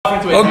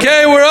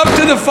Okay, we're up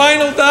to the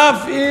final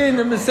daf in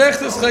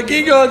Masechtas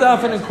Chagiga,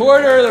 daf and a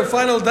quarter, the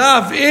final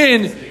daf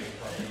in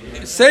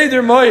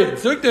Seder Moed.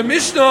 Zuk the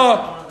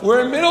Mishnah,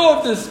 we're in the middle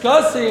of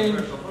discussing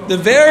the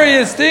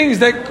various things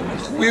that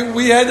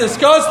we had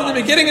discussed in the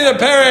beginning of the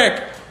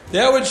parak.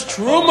 That which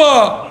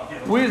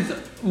Truma was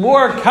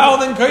more kal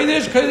than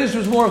Kodesh, Kodesh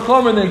was more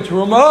chomer than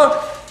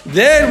Truma.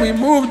 Then we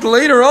moved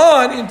later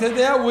on into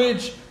that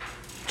which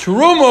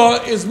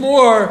Truma is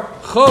more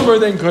chomer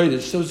than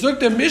Kodesh. So Zuk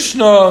the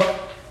Mishnah,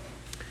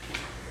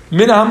 so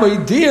now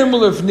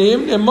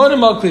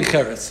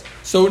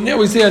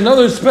we see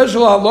another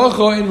special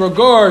halacha in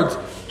regards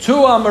to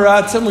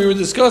Amaratzim. We were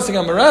discussing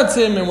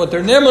Amaratzim and what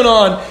they're neman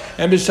on,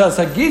 and B'shas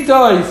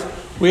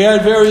Hagitais we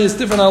had various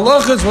different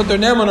halachas, what they're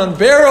neman on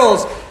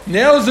barrels.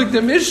 Now Zuk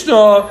the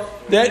Mishnah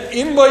that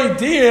in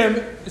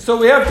Moedim, so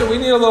we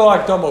need a little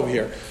akdam over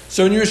here.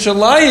 So in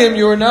Yerushalayim,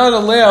 you are not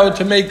allowed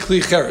to make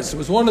kli cheres. It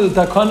was one of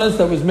the takanas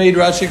that was made,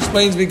 Rashi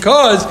explains,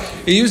 because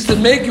he used to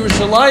make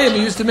Yerushalayim,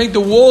 he used to make the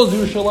walls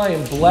of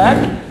Yerushalayim black,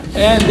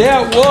 and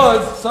that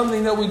was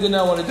something that we did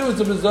not want to do. It's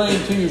a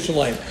bizayon to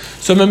Yerushalayim.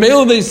 So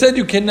Mamela, they said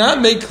you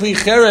cannot make kli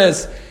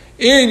cheres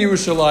in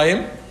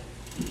Yerushalayim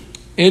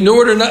in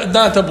order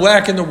not to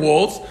blacken the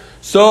walls.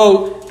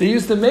 So they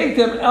used to make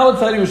them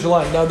outside of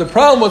Yerushalayim. Now the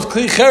problem was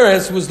kli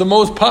cheres was the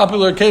most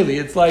popular keli.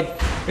 It's like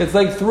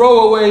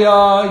throwaway,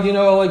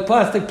 like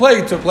plastic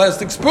plates or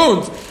plastic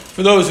spoons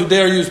for those who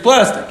dare use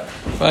plastic.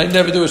 Right?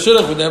 Never do a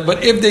shidduch with them.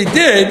 But if they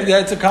did,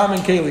 that's a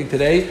common keli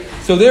today.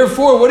 So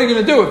therefore, what are you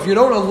going to do? If you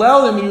don't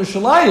allow them in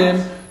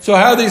Yerushalayim, so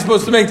how are they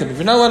supposed to make them? If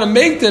you're not allowed to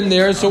make them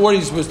there, so what are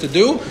you supposed to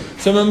do?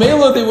 So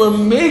Mamela, they were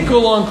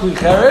mekel on kli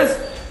cheres,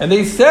 and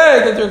they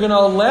said that they're going to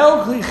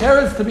allow kli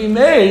cheres to be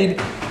made.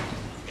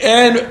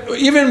 And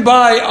even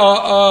by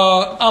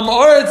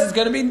Amoritz, it's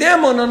going to be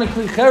demon on a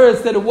kli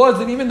cheres that it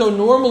wasn't, even though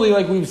normally,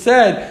 like we've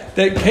said,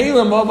 that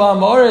kalim of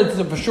Amoritz,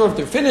 for sure if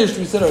they're finished,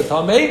 we said are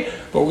tamei,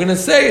 but we're going to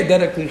say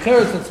that a kli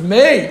cheres that's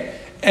made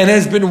and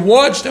has been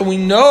watched, and we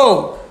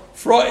know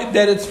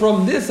that it's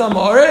from this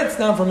Amoritz,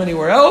 not from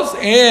anywhere else,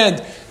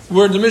 and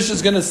where the Mishnah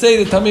is going to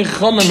say that Tamei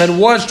Chachamim had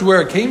watched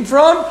where it came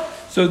from,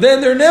 so then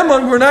they're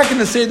neman, we're not going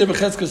to say they're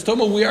b'cheskes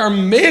toma, we are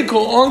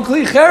mekel on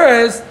kli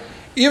cheres,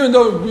 even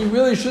though we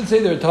really should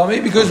say they're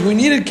tamei, because we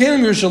needed kelim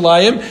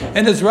Yerushalayim,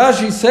 and as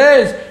Rashi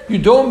says, you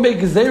don't make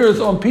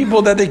gezeros on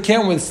people that they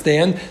can't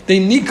withstand. They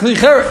need kli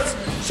cheres.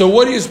 So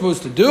what are you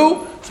supposed to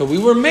do? So we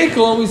were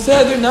mekel, and we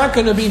said they're not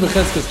going to be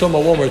b'cheskes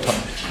toma one more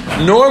time.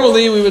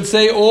 Normally we would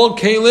say all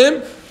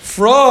kelim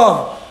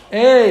from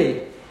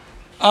a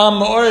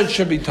Amoritz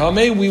should be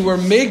tamei. We were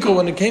mekel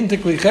when it came to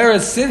kli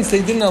cheres, since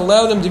they didn't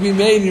allow them to be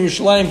made in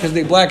Yerushalayim because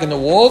they blackened the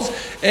walls,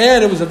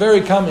 and it was a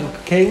very common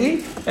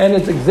keli, and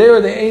it's exera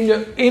the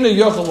eina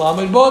yochel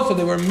lamed bo. So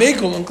they were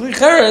mekel and kli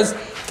cheres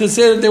to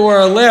say that they were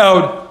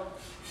allowed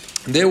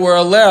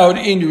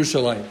in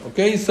Yerushalayim.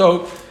 Okay,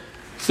 so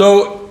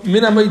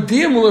min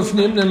hameidiyim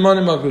ulefnim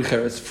nemanim al kli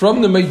cheres.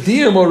 From the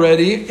meidiyim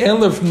already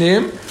and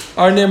lefnim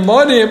are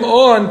nemanim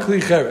on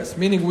kli cheres,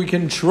 meaning we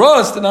can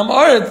trust in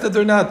Amoritz that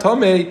they're not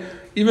tamei.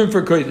 Even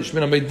for Kodesh.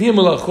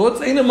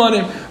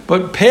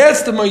 But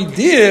past the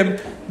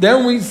Maidim,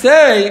 then we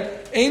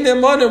say,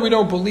 we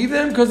don't believe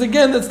them, because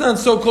again, that's not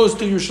so close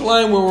to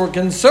Yerushalayim where we're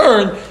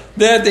concerned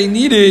that they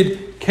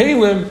needed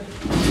Kalim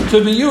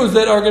to be used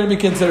that are going to be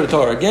considered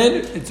Torah.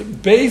 Again, it's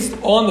based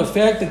on the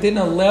fact that they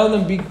didn't allow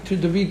them to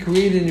be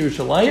created in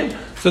Yerushalayim,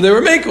 so they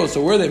were Mekel.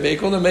 So where are they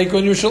Mekel? They're Mekel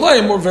in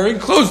Yerushalayim. We're very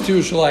close to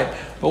Yerushalayim.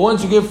 But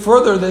once you get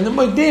further than the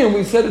Maidim,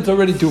 we said it's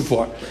already too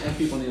far. And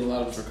people need a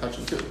lot of it for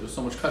kachim too. There's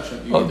so much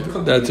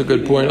kachim. That's a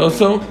good point.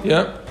 Also,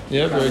 yeah,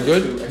 very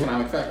good.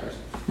 Economic factors.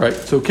 Right.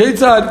 So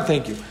Ketzad,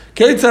 thank you.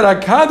 Ketzad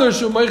Akador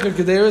Shumaycha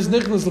Kederes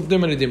Nichnas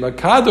Lefdim Anidim.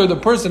 Akador, the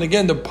person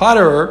again, the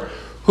potterer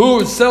who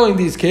is selling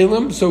these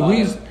kalim. So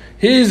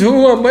he's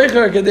who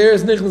Meicha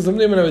Kederes Nichnas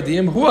Lefdim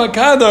Anidim. Who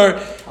Akador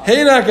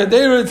Heina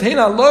Kederes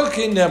Heina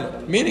Lochin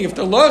Neman. Meaning, if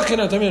the Lochin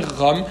are Tamei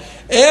Chacham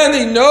and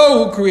they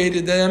know who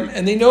created them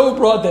and they know who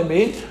brought them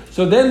in,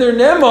 so then they're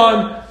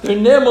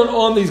neman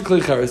on these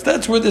kli cheres.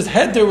 That's where this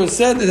heter was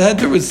said. The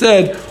heter was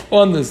said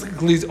on these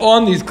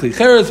kli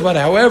cheres. But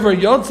however,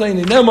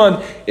 Yotzei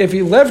neman, if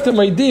he left them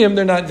idiyim,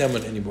 they're not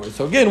neman anymore.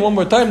 So again, one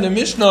more time, the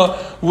Mishnah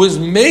was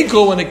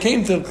mekel when it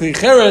came to kli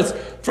cheres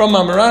from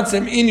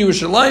Amaratzim in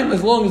Yerushalayim,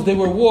 as long as they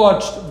were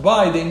watched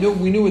by, we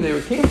knew where they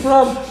came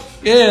from,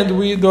 and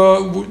the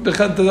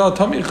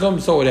Tamei Chacham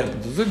saw what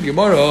happened.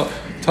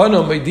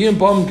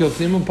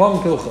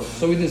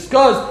 So we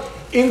discussed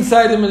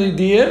inside the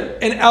Mediyim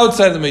and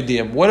outside the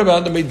Mediyim. What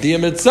about the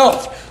Mediyim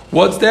itself?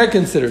 What's that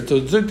considered?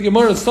 So Zuk the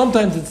Gemara,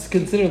 sometimes it's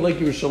considered like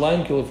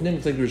Yerushalayim, Kilufnim,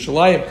 it's like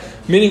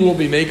Yerushalayim, meaning will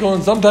be Mekel,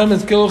 and sometimes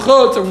it's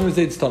Kiluchot, so we're going to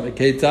say it's Tamei.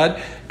 Ketzad,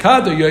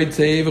 Kader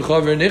Yotzei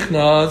v'chaver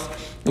nichnas.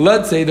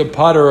 Let's say the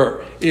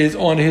potterer is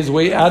on his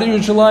way out of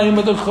Yerushalayim,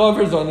 but the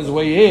chaver is on his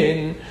way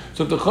in.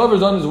 So if the chaver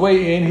is on his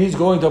way in, he's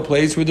going to a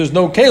place where there's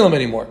no kalim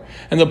anymore,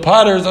 and the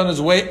potter is on his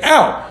way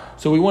out.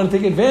 So we want to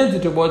take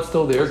advantage of what's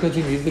still there because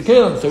he needs the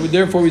kalim. So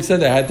therefore we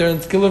said that there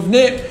and skill of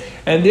nit,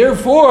 and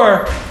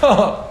therefore,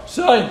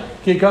 shine.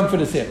 Can you come for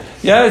the same?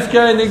 Yes,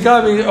 kind of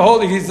guy.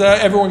 Holding, he's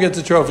everyone gets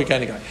a trophy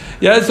kind of guy.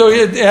 Yeah, so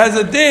it has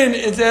a din.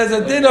 It has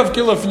a din of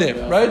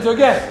kilafnim, right? So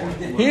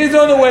again, he's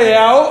on the way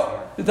out.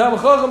 The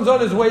Talmid Chacham's on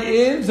his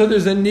way in. So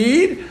there's a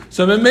need.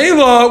 So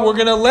Memela, we're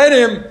going to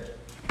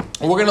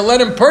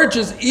let him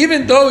purchase,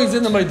 even though he's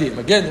in the Maidim.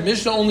 Again, the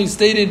Mishnah only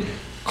stated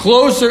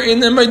closer in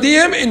the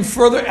Maidim and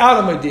further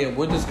out of Maidim.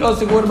 We're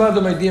discussing what about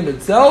the Maidim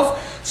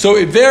itself. So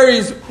it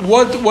varies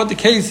what the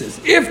case is.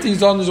 If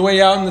he's on his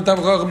way out and the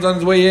Talmid Chacham's on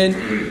his way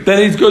in,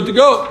 then he's good to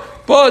go.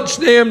 But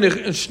shneim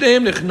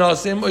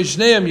nichnasim or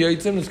shneim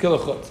yotzim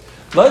l'skelachutz.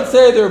 Let's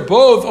say they're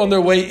both on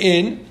their way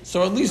in.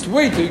 So at least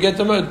wait till you get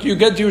to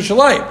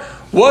Yerushalayim.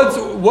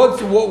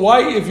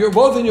 Why, if you're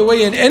both on your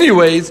way in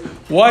anyways,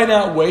 why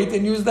not wait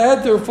and use the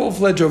heter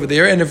full-fledged over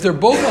there? And if they're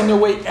both on their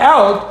way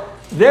out,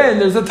 then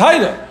there's a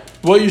taina.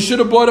 Well, you should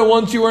have bought it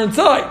once you were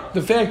inside.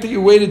 The fact that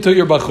you waited till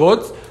you're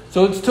bachutz,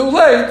 so it's too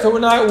late. So we're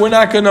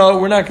not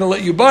gonna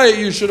let you buy it.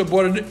 You should have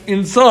bought it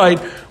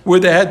inside where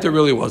the heter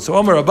really was. So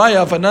Amar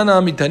Abaya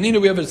Fanana Mitanina,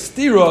 we have a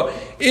stira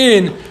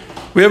in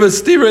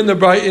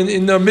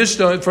the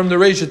Mishnah from the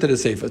Reisha to the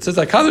Sefer. It says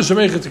Hakadosh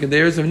Shemechet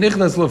Kederes of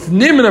Nichnas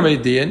Lufnim in a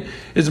Meidim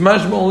is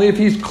mashma only if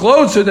he's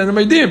closer than the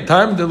Meidim.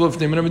 Time the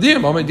Lufnim in a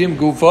Meidim. Meidim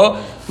Gufa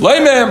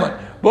Leimeman.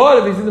 But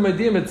if he's in the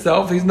Meidim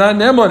itself, he's not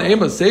Neman.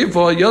 Ema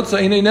Sefer Yotza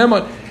Ine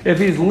Neman. If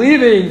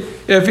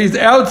he's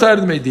outside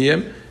of the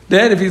Meidim,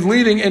 then if he's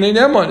leaving in a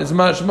Neman, it's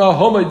mashma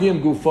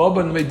Meidim Gufa,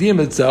 but in the Meidim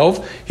itself,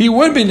 he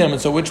would be Neman.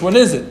 So which one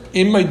is it?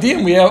 In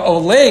Meidim we have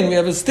a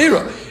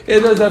stira.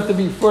 It does have to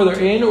be further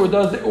in,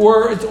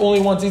 or it's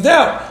only once he's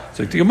out.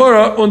 So the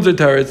Gemara unzer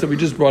teretz that we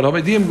just brought up.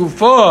 Meidim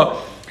Gufa.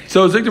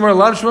 So the Gemara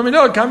lav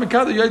shmamino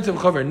kamikad yotzav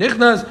chaver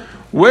nichnas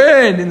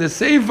when in the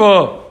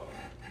Sefer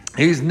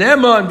he's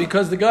Neman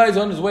because the guy's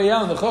on his way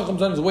out and the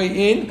Chacham's on his way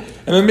in,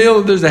 and in the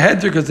middle there's a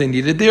heter because they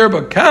need it there,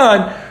 but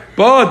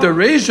the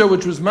Reisha,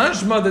 which was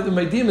mashma that the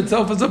Meidim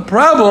itself is a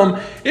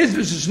problem, is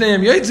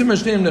v'shneim yotzim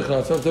v'shneim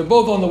nichnas. So if they're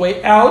both on the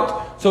way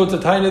out, so it's a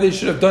taina they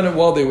should have done it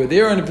while they were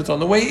there, and if it's on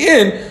the way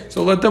in,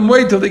 so let them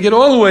wait till they get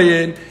all the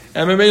way in,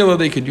 and Memela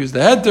they could use the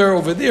heter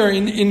over there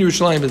in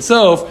Yerushalayim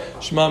itself.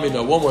 Shema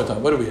Mina. One more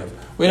time. What do we have?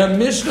 We have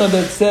Mishnah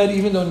that said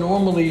even though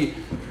normally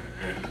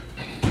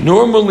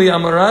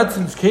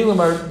Amaratzim's Kalim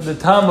are the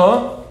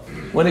Tama,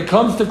 when it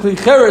comes to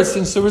Kli Cheres,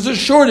 since there was a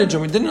shortage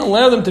and we didn't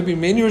allow them to be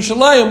made in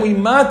Yerushalayim, we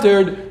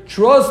mattered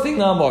trusting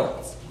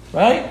Amaretz.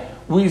 Right?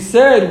 We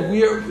said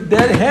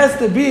that has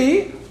to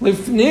be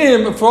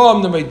Lifnim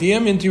from the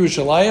Meidim into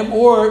Yerushalayim,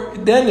 or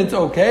then it's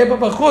okay, but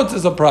Bachutz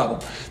is a problem.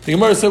 The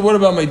Gemara said, what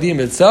about Meidim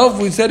itself?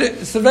 We said it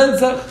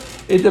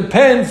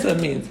depends,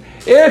 that means.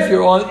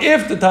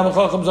 If the Talmid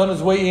Chacham's on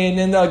his way in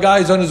and the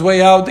guy's on his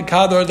way out, the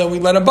Kadar, then we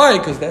let him buy it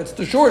because that's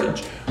the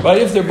shortage.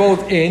 Right? If they're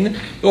both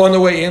on the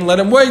way in, let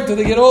them wait till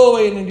they get all the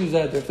way in and use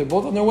that. If they're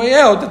both on their way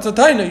out, it's a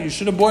taina. You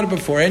should have bought it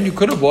beforehand. You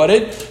could have bought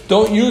it.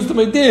 Don't use the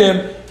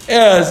Meidim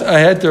as a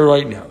heter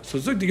right now. So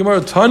it's like the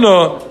Gemara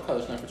Tana.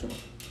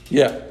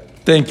 Yeah,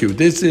 thank you.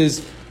 This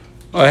is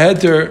a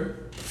heter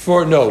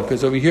for no,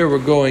 because over here we're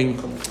going in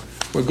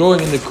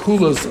the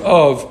kulas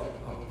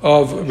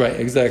of right,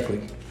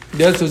 exactly.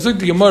 Yes, so Zuk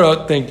the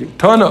Gemara, thank you.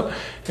 Tana,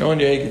 you're on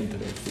your egg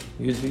today.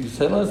 You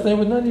said last night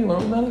with Nani? You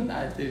went with Nani?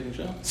 I didn't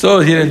show. So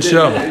he didn't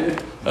show.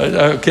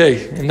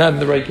 Okay, not in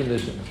the right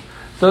condition.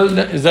 So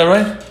is that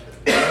right?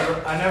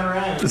 I never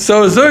am.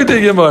 So Zuk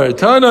the Gemara,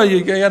 Tana,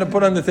 you got to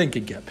put on the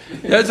thinking cap.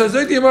 Yeah, so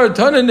Zuk the Gemara,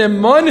 Tana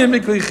nemanim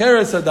mikli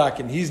cheres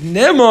adakin. He's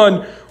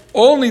neman.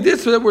 Only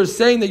this that we're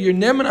saying that you're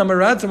neman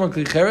amaratzim on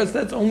klicheres.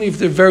 That's only if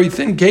they're very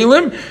thin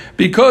kalim,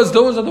 because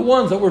those are the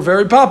ones that were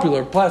very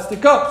popular.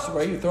 Plastic cups,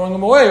 right? You're throwing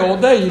them away all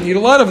day. You need a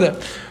lot of them.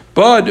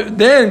 But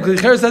then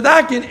klicheres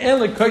hadakin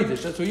and like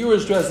kodesh. That's what you were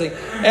stressing,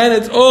 and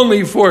it's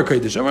only for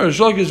kodesh. Amar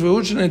Shlokish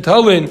v'uchin and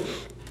talin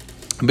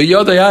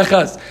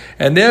b'yodayachas,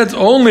 and that's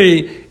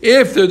only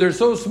if they're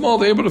so small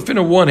they're able to fit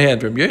in one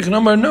hand. No,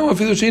 if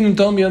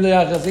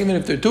even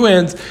if they're two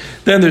hands,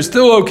 then they're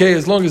still okay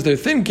as long as they're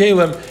thin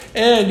kalim,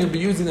 and you'll be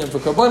using them for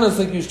karbanos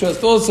like you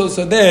stressed also.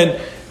 So then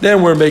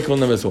we're making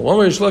them as well.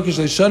 That's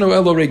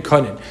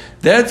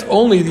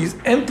only these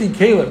empty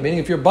kalim. Meaning,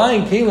 if you're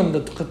buying kalim,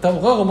 the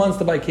Talmid Chacham wants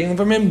to buy kalim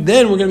from him,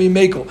 then we're going to be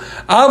makel.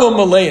 Aval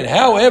malayin.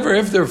 However,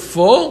 if they're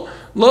full,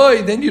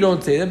 then you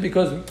don't say that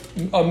because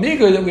a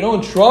migur that we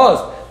don't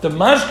trust the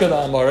mashka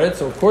amaret,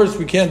 so of course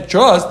we can't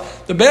trust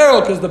the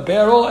barrel because the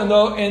barrel and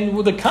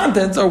the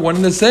contents are one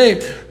and the same.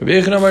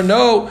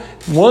 No,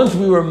 once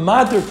we were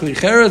mater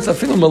klicheres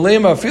afilu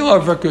malema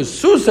afilu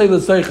avakususei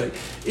l'seichei.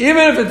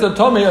 Even if it's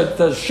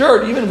a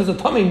shirt, even if it's a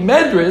tummy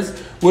medris,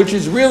 which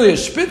is really a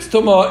spitz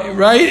tuma,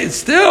 right?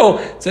 It's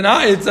an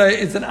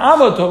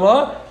ava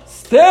tuma.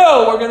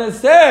 Still, we're going to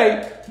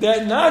say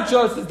that not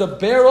just is the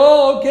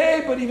barrel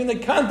okay, but even the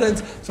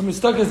contents. Someone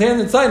stuck his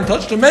hand inside and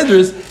touched the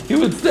medras, it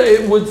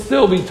would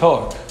still be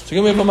tar. So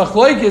we have a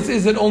machlokes: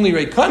 is it only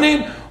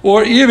reikanin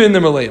or even the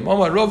malayim?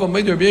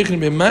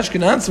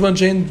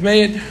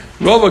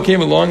 Rava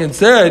came along and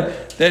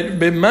said that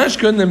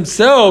b'mashkin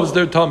themselves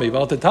they're tummy.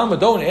 Well, the Tama,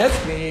 don't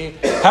ask me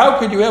how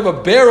could you have a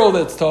barrel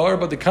that's tar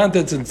but the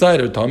contents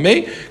inside are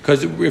tummy?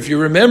 Because if you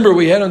remember,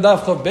 we had on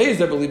Daf Chav Beis,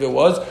 I believe it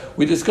was,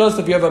 we discussed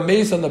if you have a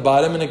mace on the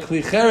bottom and a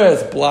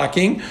klicheres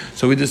blocking.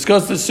 So we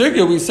discussed the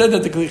sugya. We said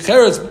that the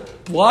klicheres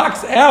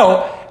blocks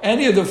out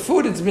any of the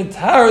food. It's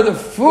mitar, the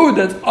food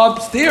that's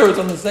upstairs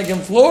on the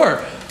second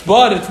floor.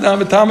 But it's not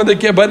matama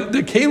but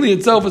the keli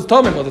itself is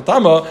tummy. But the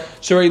tama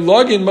sherei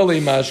login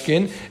malei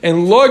mashkin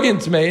and login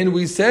tmein.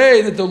 We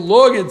say that the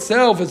log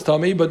itself is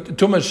tummy, but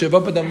tuma shiva,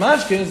 but the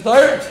mashkin is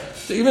tar.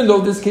 So even though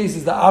this case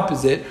is the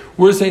opposite,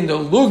 we're saying the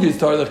lug is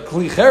tar, the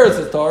klicheres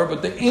is tar,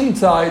 but the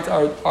insides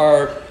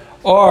are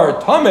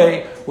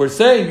tummy. We're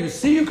saying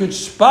you could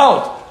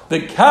spout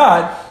the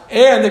cod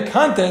and the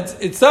contents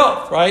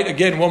itself, right?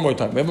 Again, one more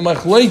time. We have a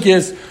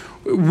machlokes.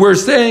 We're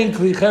saying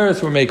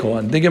klicheres were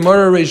mekolan. The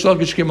Gemara Reish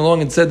Lakish came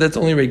along and said that's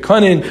only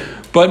reikanin,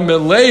 but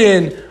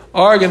melayin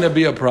are going to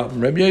be a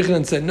problem. Rabbi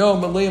Yochanan said no,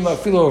 melayin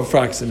afilo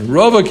fraxin.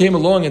 Rava came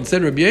along and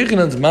said Rabbi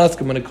Yochanan's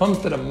maskim when it comes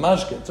to the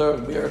mashkin. So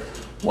beer,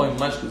 wine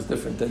mashkin is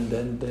different than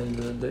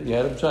the you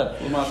had him try.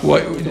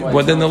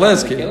 Well, then the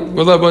last case.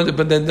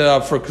 But then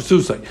for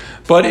kususai.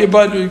 But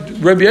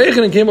Rabbi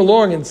Yochanan came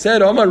along and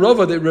said Omar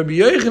Rava that Rabbi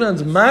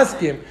Yochanan's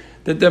maskim,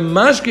 that the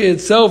mashke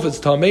itself is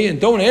tamei,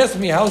 and don't ask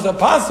me how is that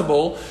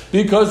possible,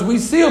 because we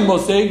see a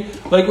mosig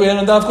like we had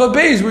on Daf Chav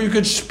Beis where you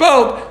could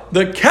spout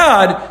the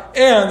cod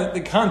and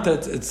the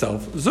contents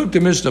itself. Zuk the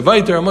Mishnah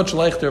Vayter, a much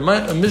leichter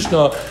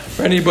Mishnah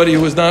for anybody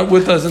who was not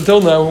with us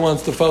until now who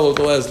wants to follow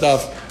the last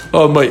Daf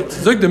of Mayit.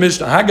 Zuk the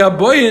Mishnah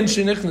Hagaboyin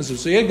shenichnesu.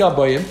 So you had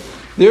Gaboyin.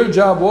 Their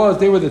job was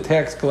they were the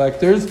tax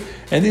collectors,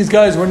 and these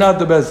guys were not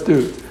the best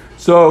dudes.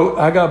 So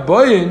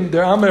Hagaboyin,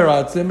 they're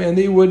Ameratzim, and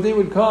they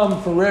would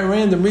come for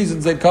random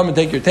reasons. They'd come and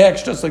take your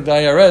tax, just like the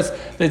IRS.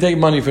 They take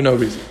money for no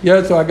reason.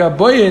 Yeah, so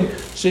Hagaboyin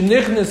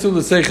shenichnesu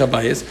l'sei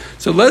chabayis.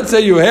 So let's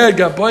say you had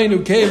Gaboyin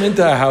who came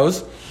into a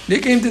house. They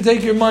came to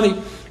take your money.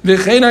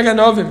 V'chein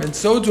haganavim, and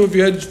so too if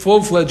you had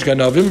full-fledged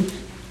ganavim,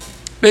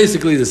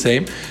 basically the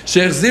same.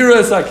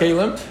 Shechziras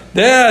hakelim.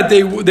 But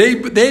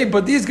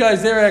these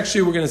guys there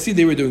actually, we're going to see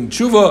they were doing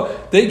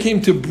tshuva. They came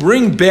to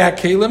bring back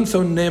kalim.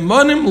 So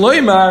nemanim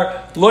loymar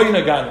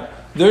loynaganu.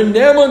 They're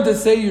neman to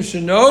say you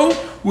should know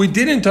we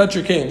didn't touch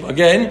your kalim.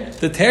 Again,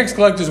 the tax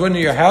collectors went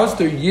to your house.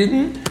 They're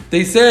yidden.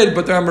 They said,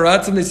 but they're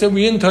amaratzim. They said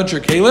we didn't touch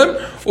your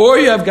kalim. Or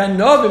you have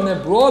ganavim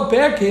that brought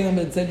back kalim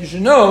and said you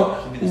should know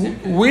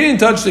we didn't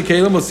touch the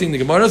kalim. We'll see in the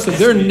Gemara. So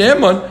they're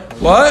neman.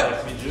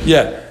 What?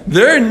 Yeah,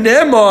 they're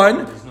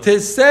neman. To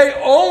say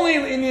only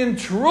Indian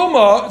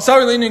Truma,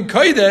 Indian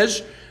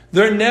Kodesh,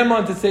 they're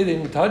neman to say they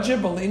didn't touch it,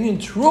 but Indian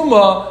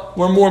Truma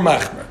were more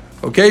machmer.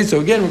 Okay,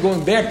 so again, we're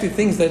going back to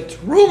things that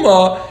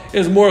Truma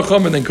is more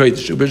chomer than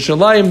Kodesh.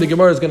 B'Shalayim, the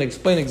Gemara is going to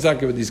explain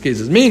exactly what these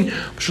cases mean.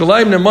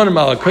 B'Shalayim neman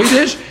ala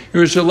Kodesh,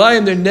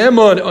 B'Shalayim they're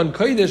neman on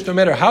Kodesh, no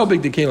matter how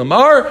big the kelim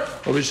are.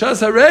 Or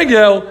B'Shas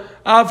HaRegel,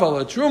 af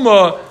ala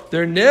Truma,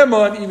 they're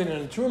neman even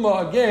in a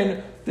Truma.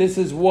 Again, this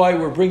is why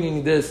we're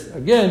bringing this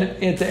again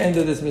at the end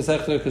of this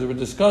Masechta, because we're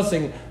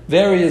discussing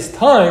various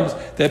times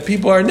that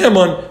people are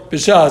neman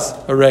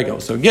b'shas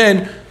haregel. So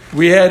again,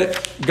 we had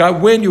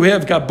when you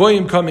have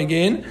gaboyim coming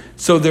in,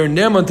 so they're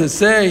neman to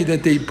say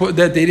that they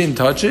didn't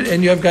touch it,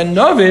 and you have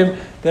ganavim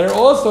that are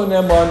also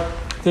neman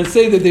to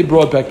say that they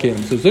brought back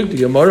in. So Zuk the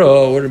Gemara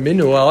or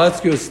Minu, I'll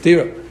ask you a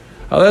stira.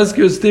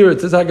 It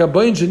says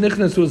hagaboyin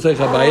shenichnesu l'sei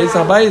chabayis.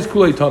 Chabayis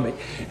kulei tamei.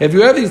 If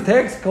you have these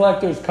tax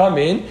collectors come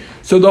in,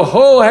 so the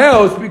whole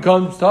house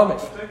becomes tamei.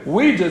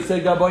 We just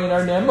say gaboyin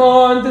are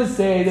neman to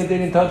say that they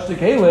didn't touch the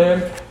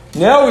kalim.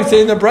 Now we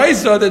say in the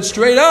brisa that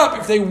straight up,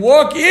 if they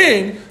walk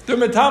in, they're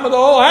matama the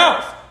whole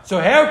house.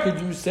 So how could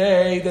you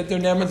say that they're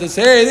neman to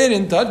say they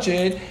didn't touch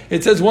it?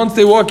 It says once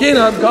they walk in,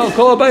 kol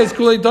habayis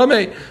kulei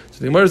tamei.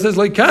 The Gemara says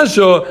like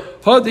kasha.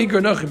 So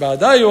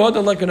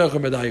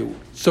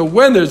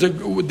when there's a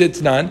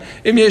ditznan,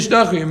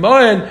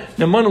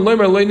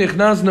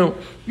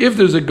 if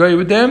there's a guy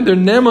with them, they're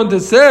neman to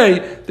say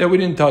that we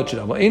didn't touch it.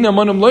 They're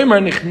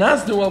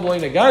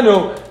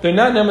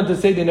not neman to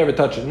say they never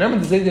touched it. Neman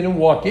to say they didn't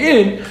walk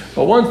in,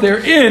 but once they're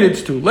in,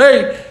 it's too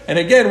late. And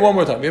again, one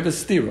more time, we have a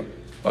stira.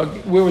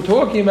 We were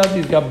talking about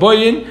these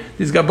gaboyin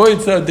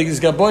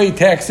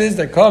taxes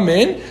that come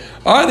in.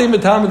 Are they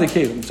matam of the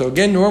kelim? So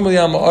again, normally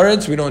on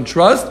Ma'aretz we don't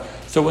trust.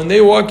 So when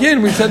they walk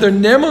in, we said they're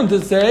neman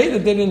to say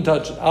that they didn't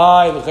touch it. The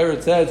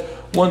Chayret says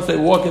once they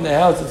walk in the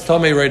house, it's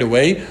tamei right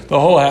away. The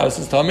whole house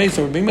is tamei.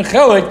 So we're being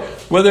mechelik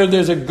whether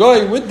there's a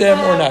guy with them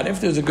or not. If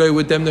there's a guy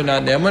with them, they're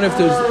not neman. If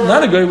there's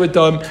not a guy with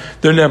them,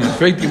 they're neman.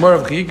 Great Gemara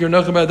of Chiyik, you're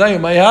nachem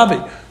adayu, my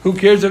habi. Who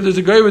cares if there's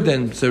a guy with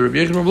them? So Rabbi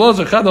Yechon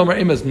Rabbi Chad Omar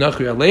Imas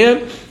Nachri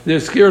Aleim. They're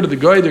scared of the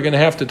guy. They're going to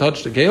have to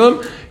touch the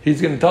kalim.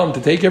 He's going to tell them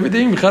to take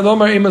everything. Chad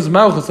Omar Imas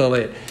Malchus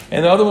Aleim.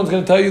 And the other one's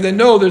going to tell you that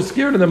no, they're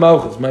scared of the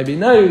Malchus. Might be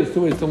Nayu. There's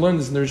two ways to learn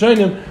this in the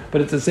Rishonim,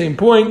 but it's the same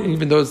point.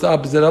 Even though it's the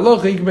opposite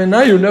halacha,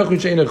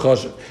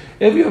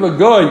 if you have a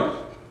guy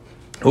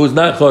who's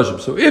not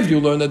choshev, so if you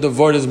learn that the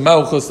word is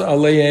Malchus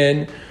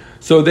Aleim,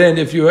 So then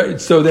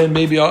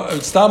maybe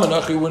Stam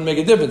Nachri wouldn't make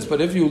a difference.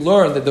 But if you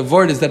learn that the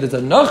word is that it's a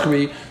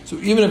Nachri, so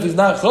even if he's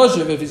not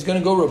Choshev, if he's going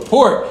to go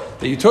report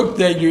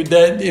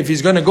that if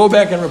he's going to go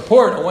back and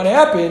report on what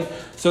happened,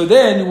 so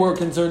then we're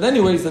concerned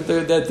anyways that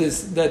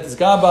this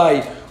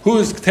Gabbai who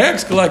is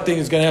tax collecting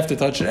is going to have to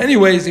touch it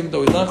anyways, even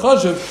though he's not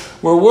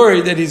Choshev. We're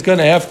worried that he's going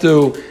to have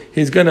to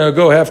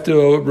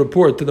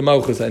report to the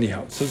Malchus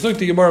anyhow. So look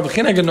to Gemara.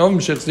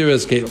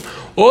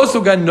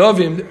 Also got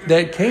Novim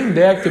that came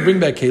back to bring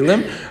back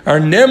Kalim are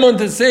Nemon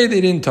to say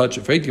they didn't touch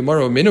it. Right?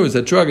 Gemara Minu is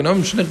that true?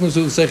 Novim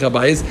Shnechnusu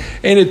Sechabayis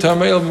ain't it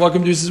Tamayel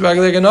Makim Juices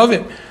Ragleg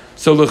Novim.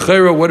 So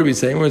l'chayra, what are we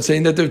saying? We're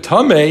saying that they're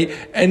tamei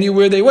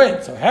anywhere they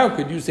went. So how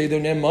could you say they're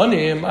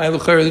nemanim? I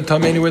l'chayra they're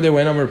tamei anywhere they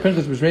went. Amar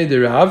Pinchas b'shmei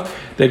derav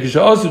they kisha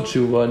also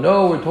tshuva.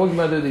 No, we're talking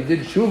about that they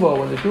did tshuva.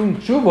 When they're doing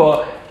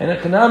tshuva and a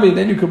kanami,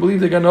 then you could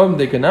believe they're gonna open.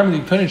 They kanami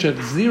they turn into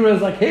zero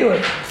as like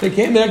kalim. They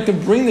came back to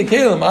bring the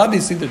kalim.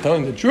 Obviously, they're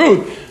telling the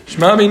truth.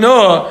 Shmami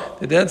no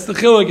that's the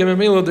chiluk. And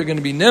Mamilo they're going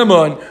to be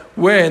neman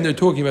when they're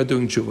talking about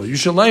doing tshuva. You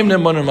shall name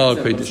neman or malak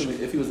kodesh.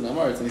 If he was an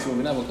amar, then he would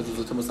be neman because it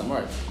was a tumas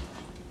amar.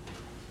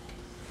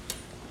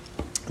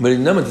 But he's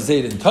never to say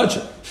he didn't touch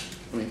it.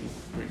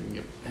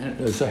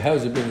 So how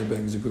is it bringing it back?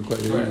 It's a good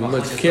question. Right.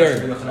 Let's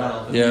care.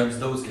 Yeah.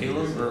 Those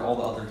kalim or all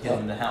the other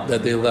kalim in the house?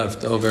 That they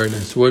left. Oh, very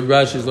nice. What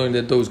Rashi is learning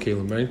that those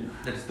kalim, right?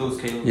 That's those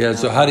kalim. Yeah,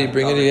 so how do you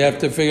bring it? You have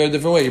to figure out a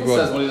different way. You It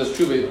says when he does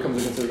tshuva, it comes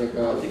against like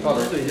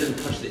He didn't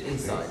touch the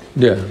inside.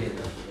 Yeah.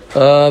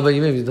 But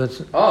you maybe touch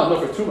it. Oh, no,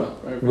 for Tuma.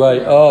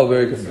 Right. Oh,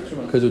 very good.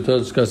 Because we're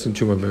discussing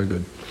Tuma. Very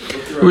good.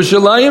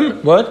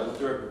 Rishalayim, what? What's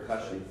the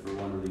repercussion for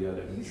one or the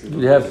other?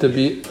 You have to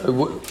be.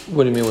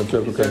 What do you mean? What's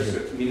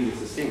repercussion? Meaning it's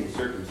the same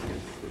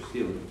circumstance they're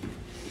stealing.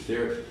 Is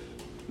there?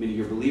 Meaning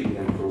you're believing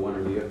them for one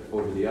or the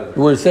over the other.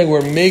 We're saying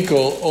we're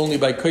makel only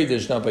by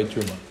kodesh, not by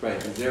truma.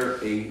 Right. Is there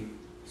a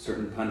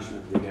certain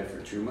punishment they get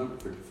for truma?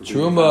 For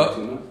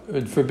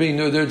Truma, for being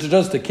no, they're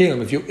just a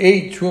kelim. If you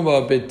ate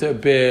truma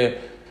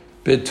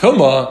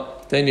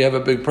bituma, then you have a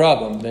big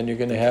problem. Then you're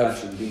going to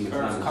have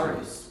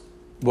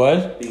what?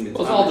 Well, it's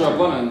all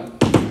Drabanan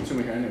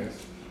Tuma here, anyways.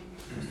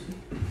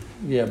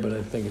 Yeah, but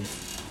I think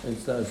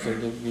it's not.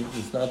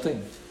 It's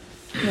nothing.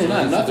 No,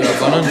 not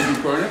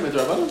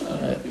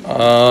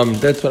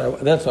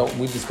That's what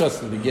we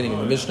discussed in the beginning of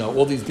the Mishnah.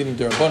 All these dinim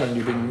derabanan,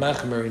 you're being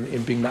machmer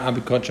in being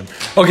ma'abit kachim.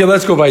 Okay,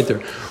 let's go weiter.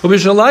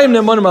 Ubishalayim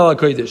nemanim al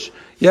kodesh.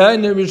 Yeah,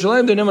 in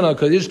Yerushalayim they're neman al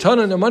kodesh.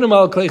 Tana nemanim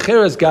al klei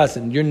cheres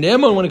gasin. You're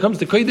neman when it comes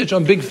to kodesh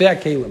on big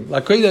fat kalim.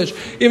 Like kodesh,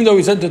 even though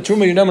we said to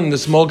truma you're neman on the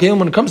small kalim.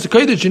 When it comes to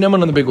kodesh, you're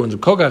neman on the big ones.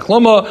 Kokach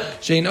lama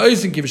shein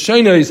oisin kiv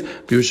sheinais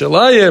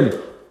Yerushalayim.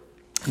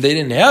 They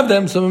didn't have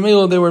them, so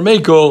they were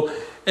mekel.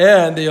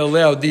 And they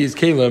allowed these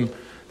kalim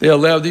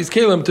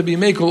to be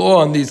mekel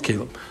on these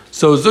kalim.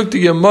 So zukti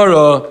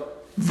Gemara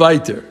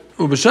weiter.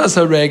 Ubashas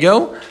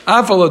haregel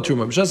afalo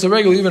truma. Ubashas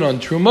haregel even on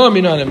truma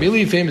minan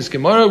amili famous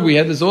Gemara. We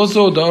had this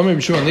also. Da'amim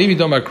Shmuel Levi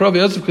Da'amar Krav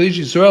Yosef Kalish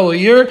Yisrael a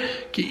year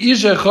ki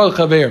isha chol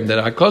chaverim. That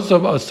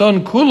hakasav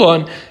asan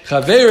kulon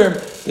chaverim.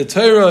 The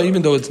Torah,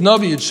 even though it's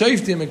navi, it's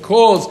shaftim. It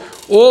calls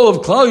all of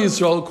Klal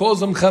Yisrael,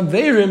 calls them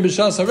chaverim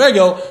b'shas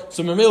haregel.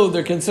 So memela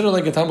they're considered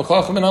like a Talmid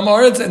Chacham in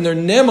Hamaretz, and they're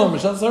neman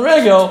b'shas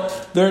haregel.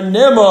 They're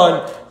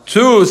neman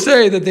to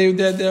say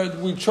that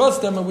we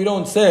trust them and we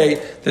don't say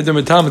that they're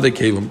Matamid the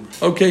Kalim.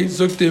 Okay,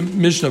 Zukti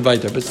Mishnah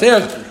Vaita.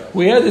 But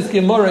we had this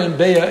Gemara in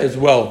Beya as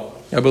well,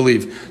 I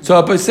believe. So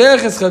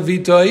Pesach is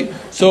Chavitoi.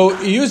 So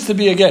it used to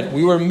be again,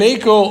 we were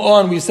Mako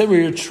on, we said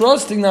we were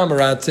trusting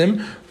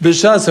Namaratzim,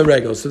 B'shas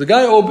HaRegel. So the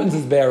guy opens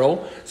his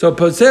barrel. So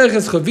Pesach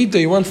is Chavitoi,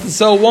 he wants to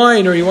sell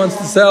wine or he wants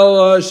to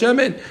sell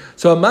shemen.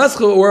 So a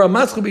maschel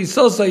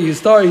b'yisosa, he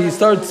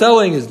starts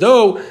selling his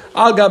dough.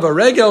 Al gav a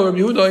regel, Rabbi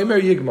Yehuda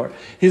Imer Yigmar.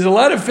 He's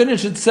allowed to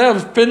finish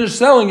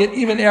selling it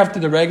even after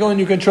the regel, and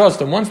you can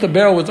trust him. Once the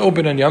barrel was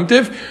open on Yom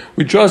Tif,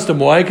 we trust him.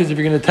 Why? Because if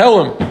you're going to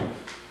tell him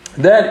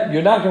that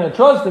you're not going to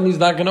trust him, he's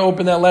not going to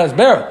open that last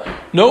barrel.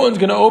 No one's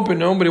going to open.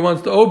 Nobody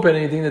wants to open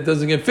anything that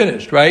doesn't get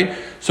finished, right?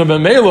 So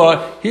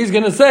Memela, he's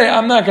going to say,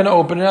 I'm not going to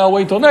open it. I'll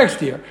wait till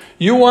next year.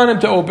 You want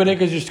him to open it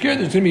because you're scared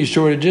there's going to be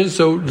shortages.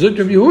 So Zikr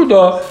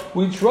Yehuda,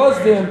 we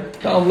trust him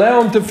to allow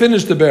him to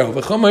finish the barrel.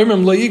 The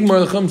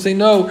Chum say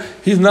no,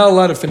 he's not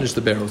allowed to finish the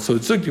barrel. So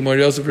it's Zikr Yehuda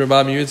Yosef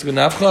Rabbi Yitzchak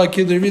Nafcha,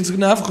 Kidr Yitzchak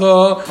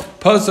Nafcha,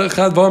 Pasach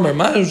Chad Vomer,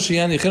 Ma'ash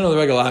Shiyan Yichin al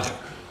Regel Acher.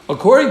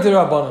 According to the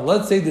Rabbanan,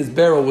 let's say this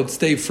barrel would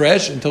stay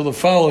fresh until the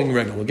following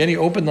regel. Again, he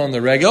opened on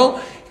the regel.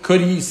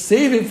 Could he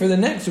save it for the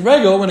next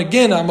regel when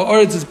again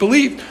Amaretz is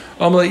believed?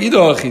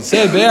 He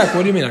said back,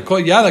 what do you mean?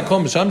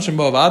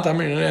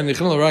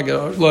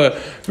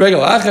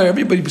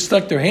 Everybody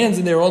stuck their hands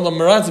in there, all the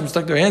Maratzim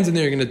stuck their hands in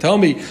there. You're going to tell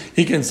me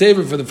he can save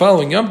it for the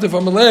following Yom Tif?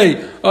 And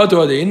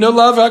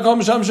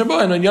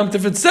on Yom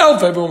Tif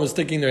itself, everyone was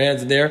sticking their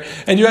hands in there,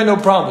 and you had no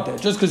problem with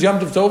that. Just because Yom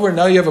Tif's over and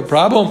now you have a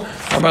problem?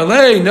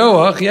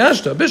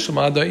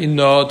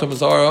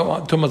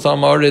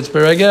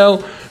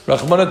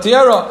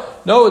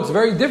 No, it's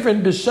very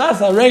different.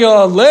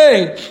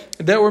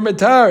 That were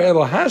metar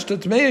elo hashta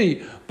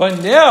tmei.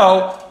 But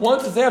now,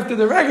 once it's after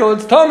the regel,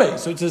 it's tamei.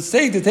 So it's a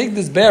say to take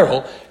this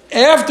barrel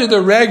after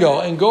the regal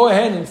and go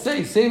ahead and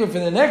say, save it for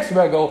the next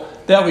regal,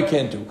 that we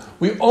can't do.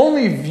 We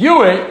only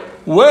view it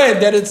when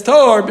that it's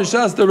tar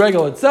b'shas the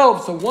regal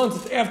itself. So once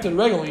it's after the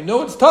regal, you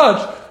know it's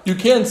touched, you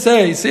can't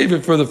say save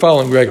it for the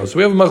following regal. So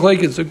we have a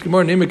machlekes.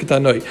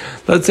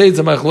 Let's say it's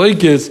a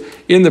machlekes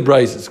in the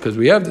brises because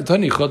we have the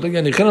tani chotek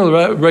and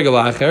nichenel regal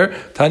acher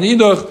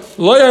tanidoch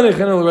lo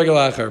yanichenel regal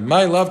acher.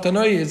 My love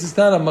tanoi is this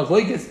not a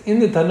machlekes in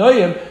the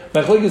tanoim?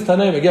 Machlekes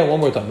tanoim again one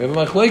more time. We have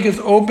a machlekes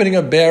opening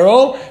a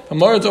barrel.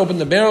 Amaretz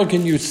opened the barrel.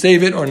 Can you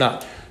save it or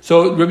not?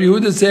 So Rabbi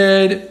Yehuda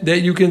said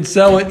that you can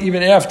sell it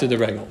even after the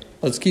regal.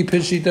 Let's keep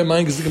his sheet in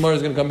mind because the Gemara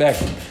is going to come back.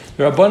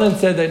 The Rabbanan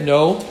said that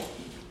no,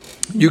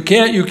 you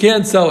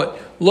can't sell it.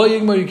 Lo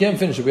yigmar, you can't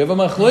finish it. We have a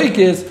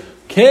machlekes,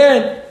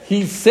 can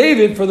he save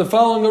it for the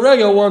following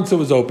regal once it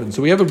was open?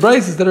 So we have a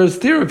brises that are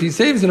steer if he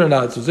saves it or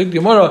not. So Zik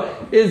Gemara,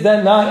 is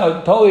that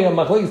not totally a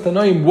machlekes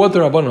tanoim what the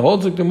Rabbanan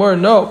holds? Zik Gemara,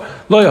 no.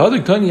 Lo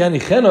yahadik tani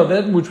yanichena,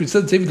 that which we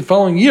said save it the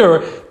following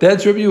year,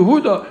 that's Rabbi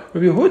Yehuda.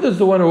 Rabbi Yehuda is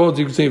the one who holds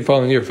you can save it the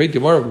following year. Fake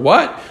Gemara,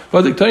 what?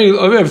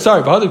 I'm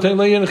sorry, Vahadik tani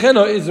lo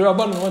yanichena is the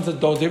Rabbanan. The one says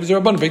don't save it, the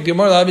Rabbanan. Fake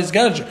Gemara, lavis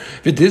gadger.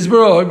 If it is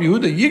Rabbi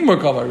Yehuda yigmar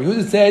kamar. Rabbi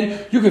Yehuda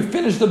said you can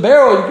finish the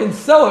barrel, you can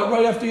sell it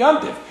right after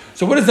Yom Tif.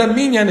 So what does that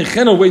mean?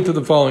 Yanichena, wait till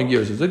the following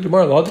year. So Rabbi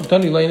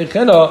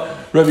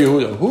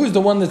Yehuda. Who is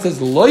the one that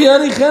says lo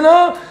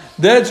yanichena?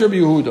 That's Rabbi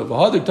Yehuda.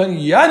 V'hadik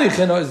tani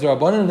yanichena is the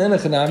Rabbanan and then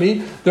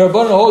Echanami. The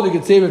Rabbanan hold you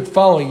can save it the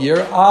following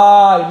year.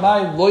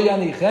 My lo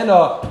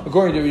yanichena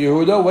according to Rabbi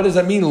Yehuda. What does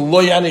that mean?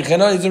 Lo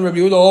yanichena isn't Rabbi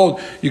Yehuda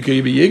hold. You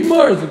can be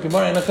yigmar. It's the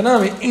Gemara and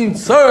Echanami. In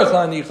tzarech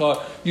lanicha.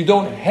 You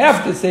don't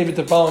have to save it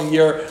the following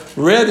year.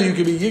 Rather, you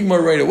can be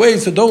yigmar right away.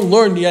 So don't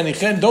learn the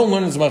yanichen. Don't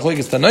learn as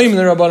machlekes tanaim in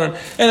the Rabbanan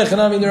and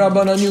Echanami in the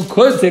Rabbanan. You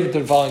could save it to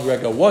the following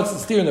regal. What's the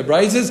steer in the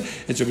brises?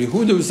 It's Rabbi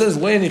Yehuda who says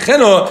lo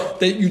yanichena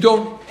that you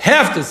don't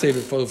have to save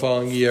it for the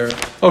following year.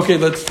 Okay,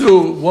 let's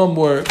do one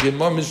more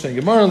Mishnah and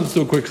Gemara. Let's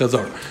do a quick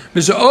chazar.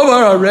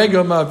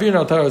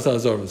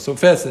 So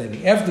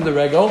fascinating. After the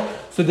regal,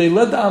 so they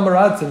let the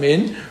Amaratzim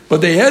in, but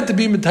they had to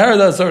be Matar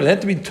the Azara. They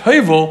had to be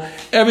Toivel,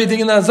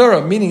 everything in the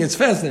Azara. Meaning it's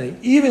fascinating.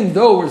 Even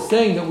though we're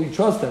saying that we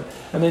trust them,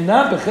 and they're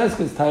not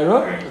Becheskes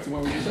Taira. That's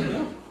what we're using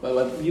now. By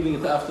leaving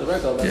it after the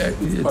regal. Yeah,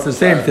 it's the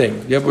same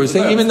thing. Yeah, but we're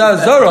saying even the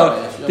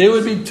Azara, they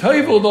would be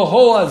Toivel the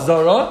whole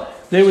Azara.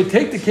 They would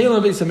take the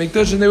Kalim Beis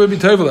HaMikdash and they would be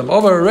Toivel them.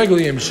 Over a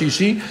regular Yom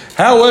Shishi.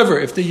 However,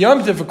 if the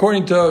Yom Tif,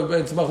 according to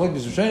it's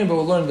Machlekes Rishonim, but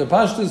we'll learn the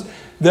Pashtus,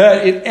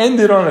 that it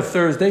ended on a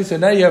Thursday, so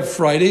now you have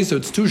Friday, so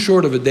it's too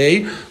short of a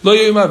day. Lo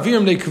Yom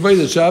they kavay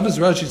the Shabbos.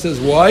 Rashi says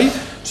why?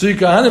 So you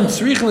kahanim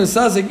tzrichen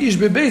l'sasek ish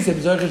bebeisem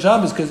b'zarech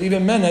Shabbos because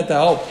even men had to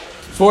help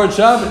for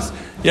Shabbos.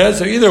 Yeah,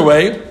 so either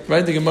way,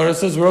 right? The Gemara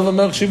says we're over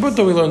Melch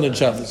Shibuta we learned in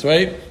Shabbos,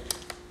 right?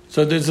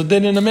 So there's a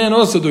din in a man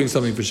also doing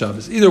something for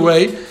Shabbos. Either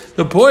way,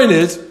 the point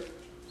is,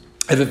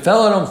 if it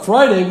fell out on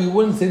Friday, we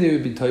wouldn't say they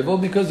would be toivel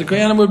because the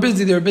Kohanim were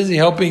busy. They were busy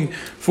helping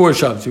for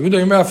Shabbos. Even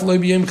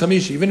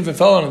if it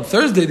fell out on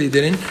Thursday, they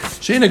didn't.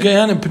 Sheina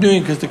Kohanim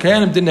Penuyin because the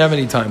Kohanim didn't have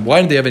any time. Why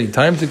didn't they have any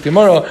time? The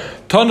Gemara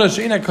Tana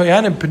Sheina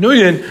Kohanim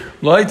Penuyin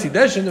Lo'itzi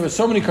Deshin. There were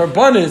so many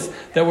karbanis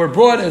that were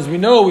brought, as we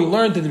know, we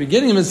learned at the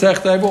beginning of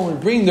Masechta when we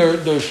bring their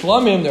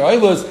shlamim, their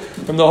eilos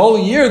from the whole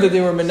year that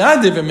they were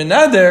menadiv and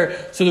menader.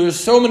 So there were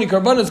so many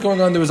karbanis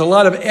going on. There was a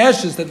lot of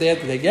ashes that they had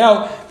to take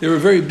out. They were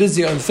very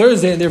busy on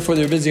Thursday, and therefore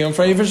they were busy on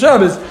Friday for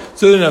Shabbos,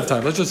 so they didn't have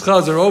time. Let's just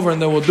chazer over,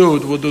 and then we'll do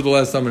the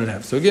last time and a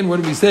half. So again, what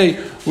did we say?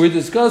 We're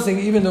discussing,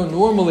 even though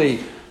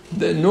normally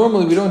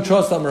we don't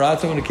trust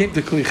Amarat. So when it came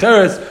to Kli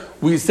Cheres,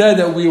 we said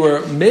that we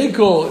were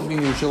Mekel in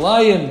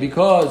Yerushalayim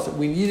because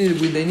they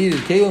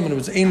needed Kalim, and it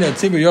was Ein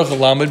Tzibur Yochel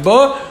Lamed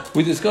Ba.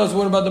 We discussed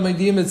what about the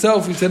Maidim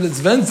itself. We said it's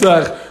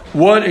Venzach.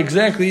 What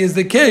exactly is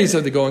the case?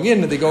 Are they going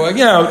in? Are they going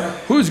out?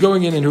 Who's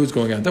going in and who's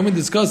going out? Then we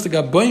discussed the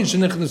Gaboin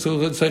Shenech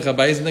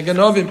Nesuch and the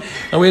Ganovim,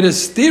 and we had a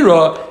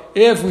stira.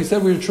 If we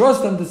said we would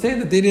trust them to say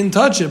that they didn't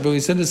touch it, but we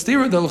said a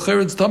stira, the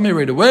l'cheretz tummy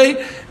right away,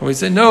 and we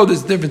said no,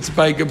 there's a difference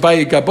by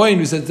Gaboin.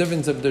 We said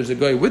difference if there's a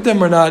guy with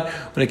them or not.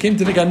 When it came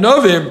to the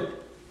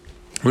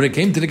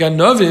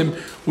Ganovim,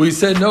 we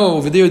said no,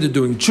 over there they're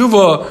doing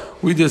tshuva.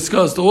 We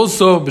discussed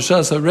also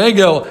b'shas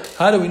haregel.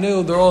 How do we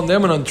know they're all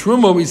neman on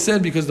truma? We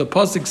said because the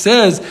pasuk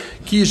says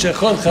ki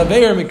shechad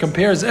chaverim, it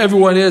compares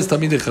everyone as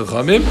tamidei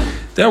chachamim.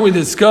 Then we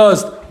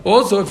discussed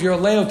also if you're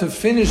allowed to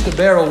finish the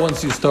barrel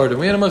once you started.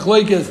 We had a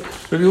machlokes.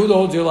 Rabbi Yehuda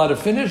holds you're allowed to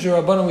finish.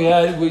 Or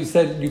Rabbanan we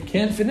said you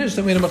can't finish.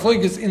 Then we had a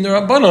machlokes in the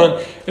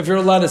Rabbanan if you're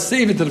allowed to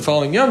save it to the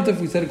following Yom Tov.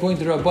 We said according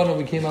to the Rabbanan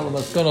we came out of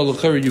Maskana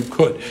l'chera you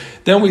could.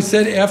 Then we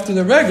said after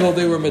the regal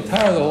they were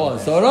metar the whole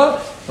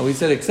asara, and we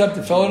said except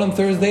it fell out on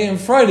Thursday and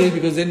Friday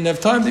because they didn't have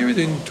time. They were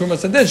doing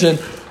Tumas Hadeshin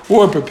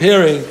or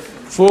preparing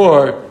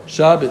for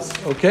Shabbos.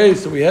 Okay,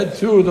 so we had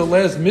to the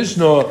last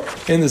Mishnah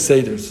in the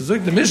Seder. So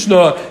the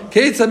Mishnah,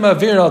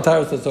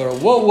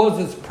 what was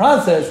this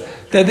process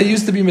that they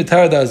used to be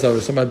Mitar da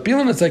Azara? So they would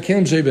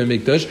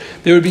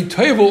be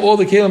toivel all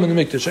the Kalim in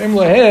the Mikdash.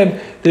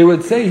 They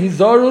would say,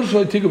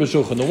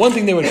 the one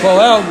thing they would call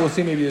out, we'll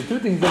see maybe the two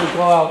things they would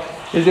call out,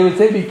 is they would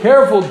say, be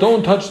careful,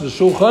 don't touch the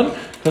Shulchan,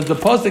 Because the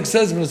pasuk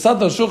says,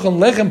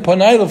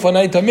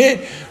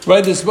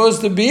 right, there's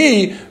supposed to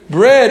be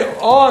bread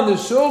on the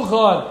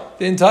shulchan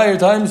the entire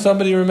time.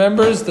 Somebody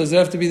remembers? Does it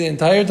have to be the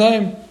entire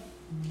time?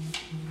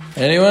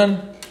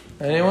 Anyone?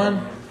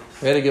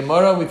 We had a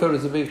Gemara, we thought it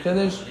was a big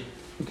chiddush.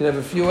 We could have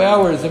a few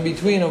hours in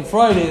between on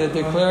Friday that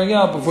they're clearing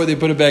out before they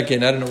put it back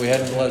in. I don't know, we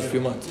had it in the last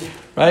few months.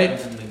 Right? It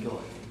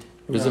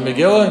was a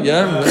Megillah?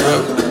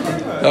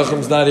 Yeah?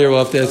 Elcham's not here, we'll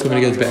have to ask him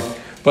when he gets back.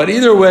 But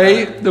either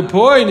way, the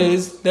point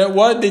is that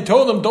what they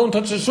told them, don't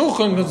touch the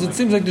shulchan, because it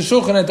seems like the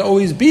shulchan had to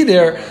always be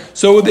there,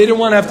 so they didn't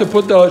want to have to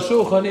put the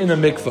shulchan in a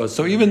mikvah.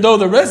 So even though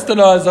the rest of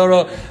the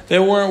Hazara, they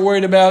weren't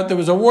worried about, there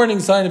was a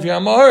warning sign if you're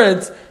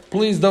Amaretz,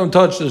 please don't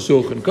touch the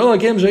shulchan.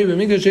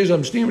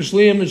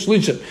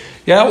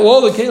 Yeah,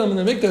 all the kelim in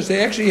the mikdash,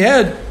 they actually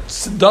had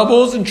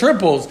doubles and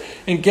triples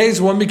in case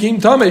one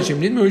became tamei.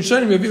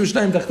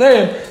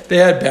 They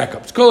had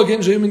backups.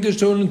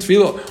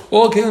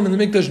 All kelim in the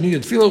mikdash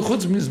needed tefillah,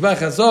 chutz mizbach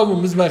hazav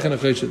and mizbach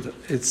hanachoshes,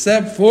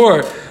 except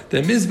for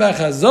the mizbach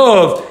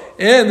hazav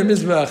and the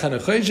mizbach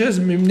hanachoshes,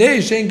 mimnei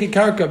shenki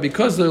karka,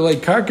 because they're like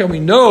karka. We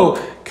know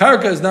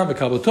karka is not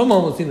mekabel tuma.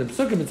 Almost in the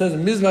psukim it says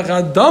mizbach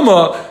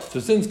adama. So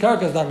since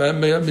karka is not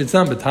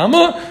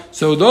betama,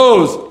 so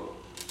those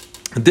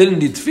didn't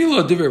need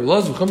tefillah.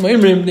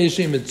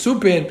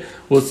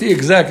 We'll see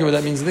exactly what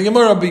that means in the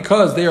Gemara,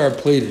 because they are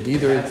plated.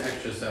 Either it's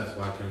extra sets.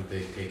 Why couldn't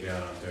they take it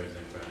out on Thursday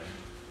and Friday?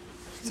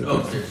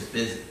 Oh, they're just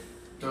busy.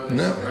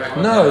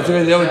 No, it's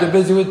okay. They're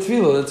busy with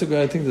tefillah. That's a good.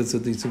 I think that's a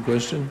decent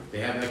question.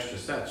 They have extra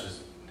sets.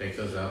 Just take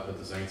those out, put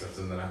the same sets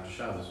in, then after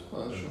Shabbos.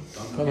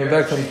 Coming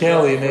back from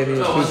Cali, maybe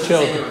it's too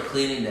chill. They were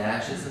cleaning the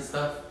ashes and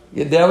stuff.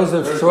 Yeah, that was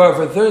a Torah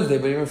for Thursday,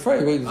 but even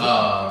Friday.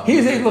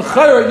 He's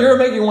you're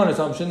making one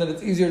assumption that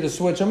it's easier to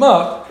switch them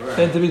up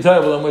than to be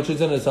terrible, on which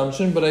it's an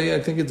assumption, but I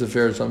think it's a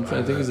fair assumption.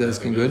 I think he's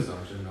asking good.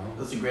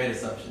 That's a great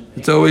assumption.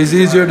 It's always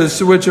easier to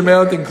switch them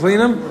out than clean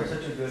them.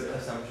 Such a good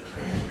assumption.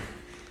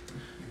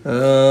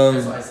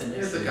 That's why I said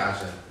It's a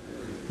kasha.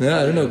 Yeah,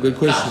 I don't know. Good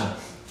question.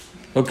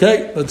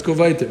 Okay, let's go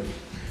weiter.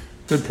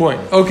 Good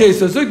point. Okay,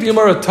 so Zuk the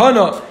Gemara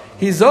Tana.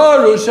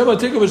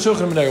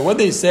 What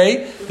they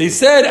say? They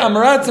said,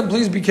 Amaratzim,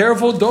 please be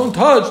careful, don't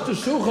touch the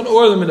shulchan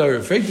or the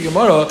menorah. Fake the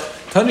Gemara,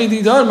 Tani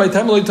Didan, my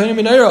time like Tani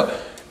Menorah.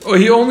 Or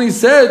he only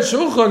said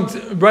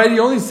shulchan, right? He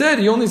only said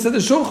the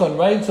shulchan,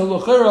 right? So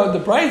the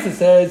price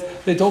says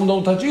they told him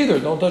don't touch either,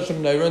 don't touch the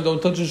menorah and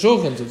don't touch the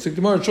shulchan. So Zuk the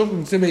Gemara,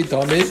 shulchan sibei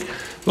tamid,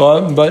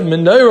 but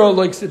menorah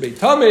like sibei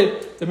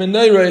tamid. The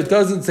menorah, it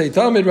doesn't say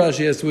tamid.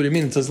 Rashi asks what it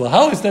means. It says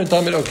lahalis ner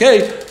tamid.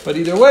 Okay, but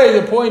either way,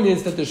 the point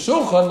is that the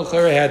shulchan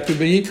l'chera had to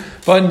be,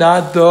 but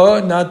not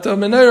the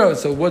menorah.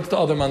 So what's the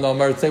other man? The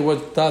Amar say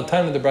what's the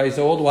time of the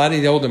brayso hold? Why did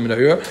he hold the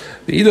menorah?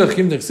 It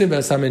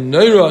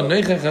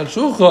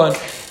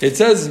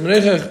says it's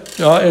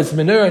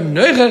menorah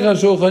neichach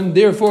shulchan.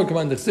 Therefore, come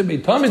on, the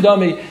sibei tamid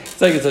dami. It's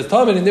like it says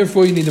tamid, and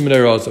therefore you need the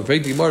menorah also.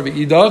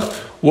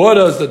 What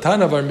does the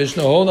Tana of our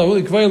Mishnah hold? All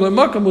he's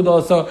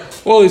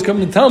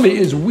coming to tell me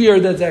is where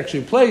that's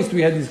actually placed.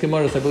 We had these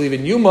Gemaras, I believe,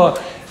 in Yuma.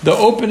 The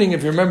opening,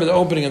 if you remember the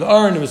opening of the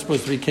Aron, it was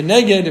supposed to be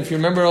Keneged. If you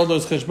remember all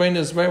those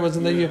Cheshbainas, right?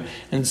 Wasn't that you?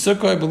 And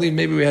Sukkah, I believe,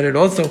 maybe we had it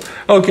also.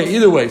 Okay,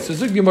 either way. So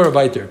Sukkah Gemara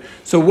Baiter.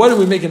 So what did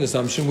we make an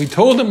assumption? We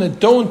told them that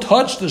don't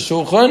touch the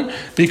Shulchan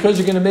because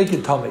you're going to make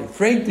it Tameh.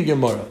 Frank the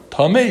Gemara.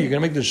 Tameh? You're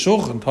going to make the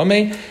Shulchan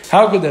Tameh?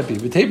 How could that be?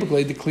 But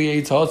typically, the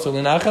Kli Eitz also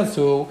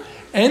l'nachasu.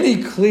 Any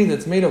kli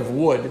that's made of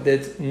wood,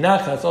 that's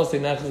nachas, also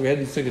nachas, we had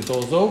these tickets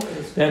also.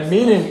 That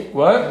meaning,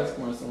 what?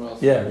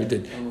 Yeah, we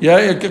did. Yeah,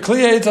 a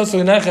kli it's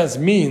also nachas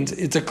means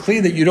it's a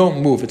kli that you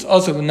don't move. It's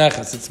also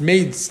nachas. It's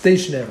made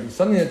stationary.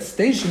 Something that's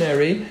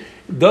stationary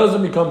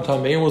doesn't become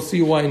tamei, and we'll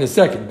see why in a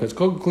second. Because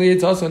kli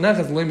it's also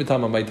nachas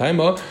loimitama by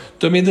taima.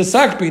 Domin the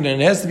sak being,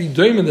 and it has to be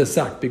doim the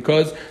sak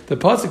because the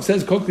pasuk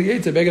says kli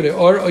it's a beggar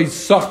or a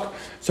sak.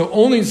 So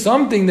only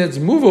something that's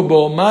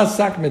movable,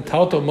 masak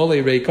metalto mole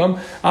rekam,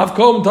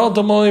 avkom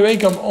metalto mole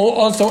rekam,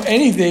 also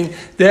anything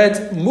that's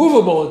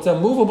movable, it's a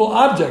movable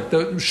object.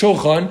 The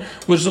shulchan,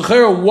 which the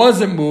chera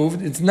wasn't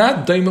moved, it's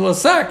not daimel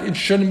asak, it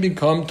shouldn't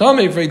become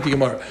tamei for the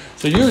Gemara.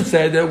 So you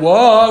said that,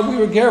 well, we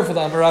were careful,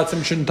 the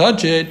Amaratzim shouldn't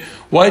touch it.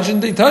 Why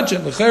shouldn't they touch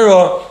it? The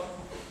chera,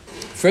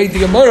 for the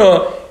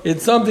Gemara,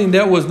 it's something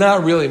that was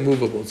not really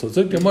movable. So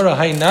Zuk Gemara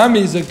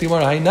Hainami,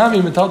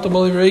 metalto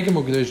mole rekam,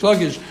 u'kedosh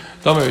lagish,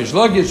 I'll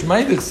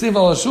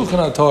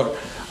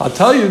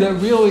tell you that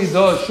really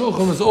the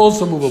shulchan is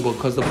also movable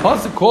because the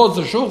pasuk calls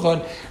the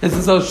shulchan. It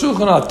says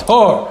shulchan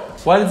atar.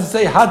 Why does it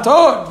say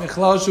hatar?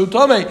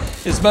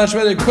 It's much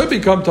better. It could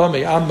become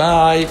tamei.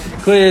 Amai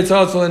clear. It's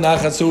also in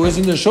nachasu.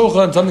 Isn't the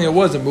shulchan something that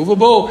wasn't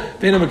movable?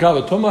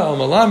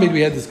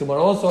 We had this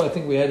Gemara also. I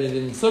think we had it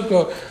in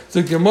Sukkah.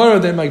 So Gemara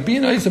they might be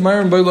nice. They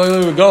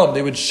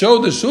would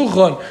show the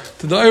shulchan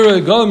to the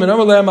Eirei Galim and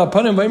Amalei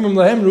Amapanim Vaimim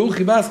Lahem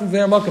Ruchi Baskim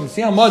V'Amakam.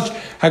 See how much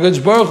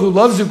Hakadosh Baruch Hu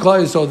loves you,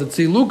 Klal Yisrael. That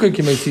Tziluka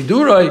Kimei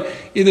Sidurai.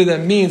 Either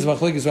that means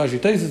Machlekes Rashi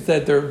Taisus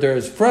that they're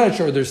as fresh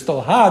or they're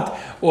still hot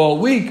all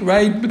week,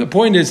 right? But the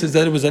point is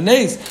that it was a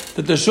nace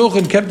that the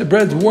shulchan kept the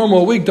breads warm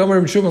all week.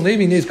 Nothing changed.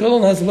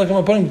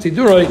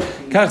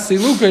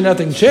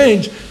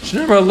 It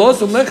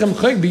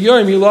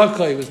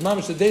was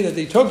mamash the day that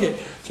they took it.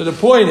 So the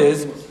point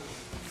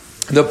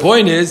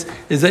is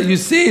that you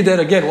see that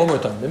again one more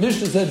time. The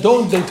Mishnah said they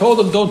told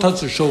them don't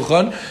touch the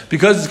shulchan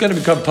because it's going to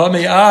become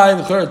tamei.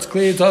 It's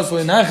clear,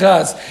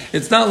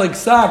 it's not like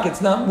sock,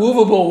 it's not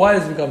movable. Why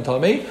does it become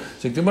tamei?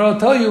 So I'll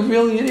tell you,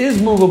 really it is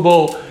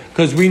movable.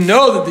 Because we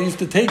know that they used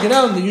to take it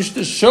out and they used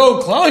to show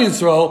Klal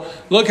Yisrael,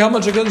 look how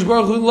much HaKadosh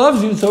Baruch Hu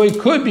loves you, so it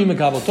could be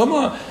Mekabel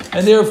Tumah.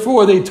 And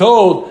therefore they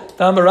told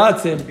the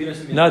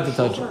Amaratzim not to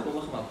touch it.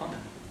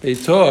 They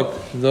took,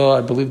 though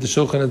I believe the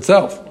Shulchan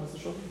itself.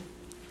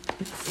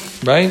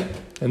 Right?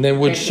 And then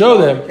would show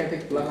them.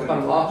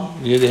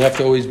 Yeah, they have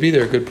to always be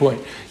there. Good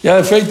point. Yeah,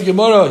 afraid the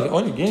Gemara.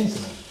 On your games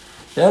tonight.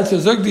 Yeah, so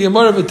Zog the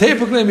Gemara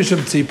v'teipaklei mishum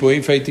tzipui.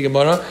 Afraid the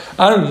Gemara.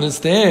 I don't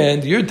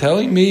understand. You're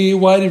telling me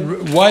why did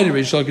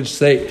Reish Lakish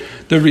say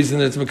the reason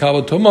that it's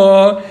Mekabel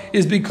Tumah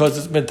is because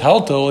it's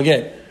metalto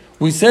again.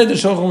 We said the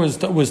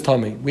Shulchan was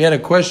tummy. We had a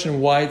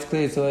question why it's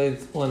clear so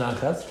it's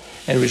lanachas.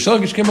 And Reish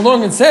Lakish came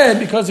along and said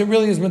because it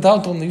really is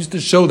metalto and they used to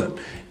show them.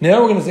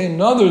 Now we're going to say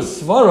another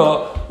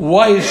svara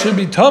why it should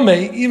be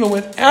tummy even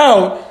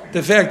without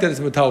the fact that it's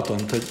metalton,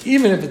 because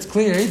even if it's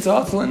clear, it's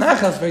also a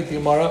nachas right the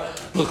Gemara.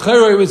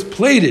 L'chayra it was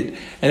plated,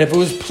 and if it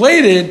was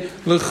plated,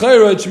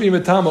 l'chayra it should be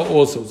metama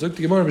also. So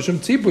the Gemara b'shem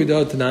tzipui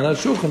da tanana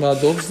shulchan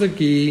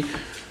adolfsaki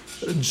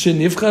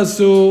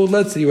shenifchasu.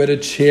 Let's say you had a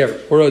chair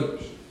or a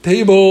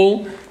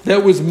table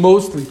that was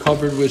mostly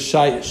covered with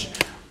shayish.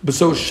 But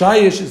so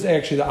shayish is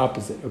actually the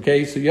opposite.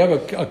 Okay, so you have a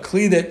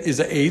kli that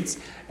is a eitz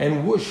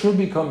and should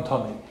become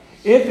tummy.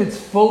 If it's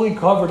fully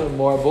covered in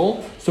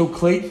marble, so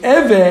clay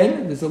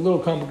even, this is a little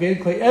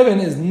complicated, clay even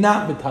is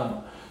not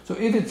betama. So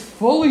if it's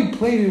fully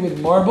plated with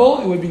marble,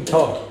 it would be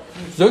tar.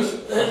 So,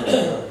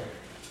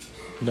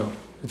 no.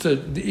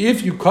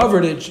 If you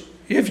covered it,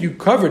 you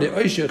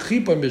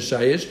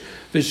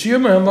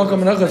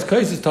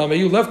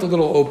left a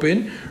little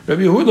open.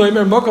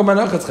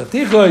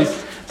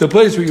 The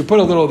place where you put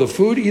a little of the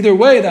food. Either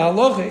way, the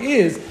halacha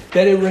is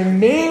that it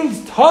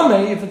remains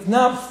tamei if it's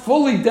not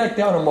fully decked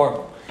out in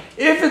marble.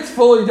 If it's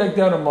fully decked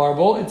out in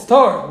marble, it's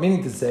tar,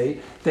 meaning to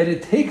say that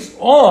it takes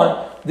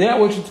on that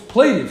which it's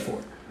plated for,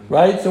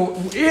 right? So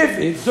if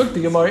it's the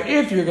Gemara,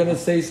 if you're going to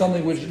say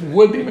something which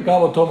would be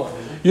Mekabel Tumah,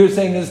 you're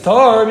saying it's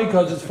tar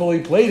because it's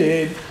fully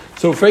plated.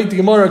 So for the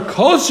Gemara,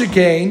 Kol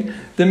Shekain,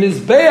 the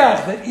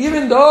Mizbeach, that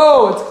even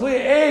though it's clear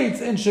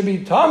eitz and should be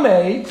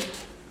tamei,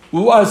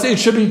 I say it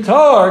should be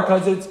tar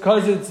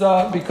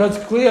because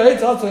clear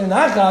eitz also in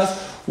achas.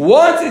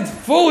 Once it's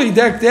fully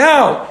decked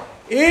out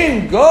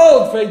in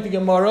gold, fake the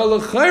Gemara,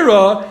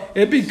 l'chayra,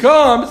 it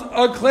becomes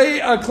a clay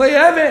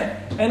even,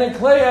 and a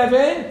clay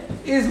even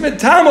is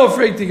metamo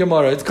fake the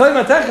Gemara. It's clay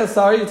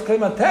mateches, it's clay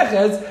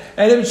mateches,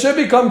 and it should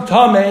become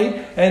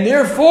tamei, and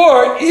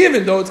therefore,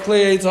 even though it's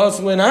clay, it's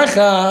also in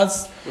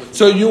achas.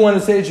 So you want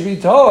to say it should be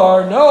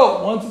tar?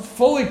 No, once it's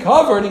fully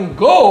covered in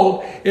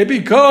gold, it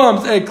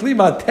becomes a clay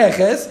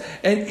mateches,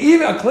 and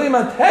even a clay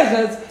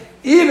mateches,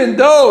 even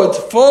though it's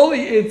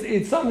fully,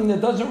 it's something that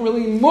doesn't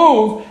really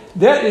move.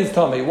 That is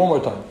tamei. One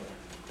more time.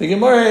 The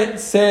Gemara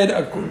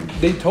said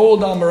they told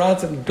the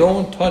Amaratzim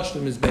don't touch the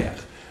mizbeach.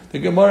 The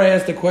Gemara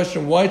asked the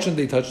question why shouldn't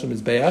they touch the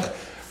mizbeach?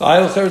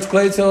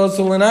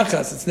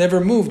 It's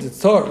never moved. It's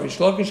tar. Reish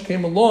Lakish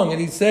came along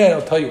and he said,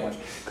 I'll tell you why.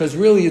 Because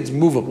really it's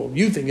movable.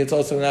 You think it's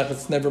also nachas.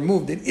 It's never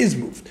moved. It is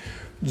moved.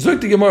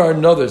 Zuk the Gemara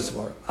another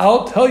svar.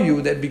 I'll tell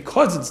you that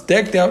because it's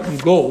decked out in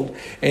gold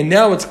and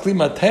now it's kli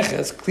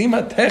mateches,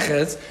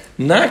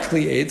 not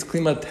kli eitz,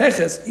 kli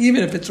mateches,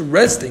 even if it's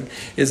resting,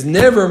 is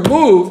never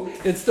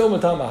moved, it's still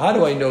matama. How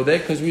do I know that?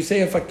 Because we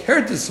say if a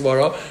kertis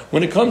svara,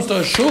 when it comes to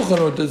a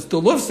shulchan or to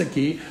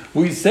lufsaki,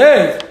 we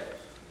say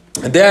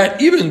that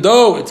even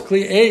though it's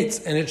kli eitz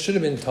and it should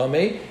have been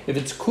tamei, if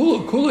it's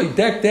kula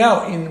decked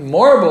out in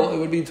marble, it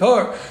would be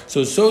tar.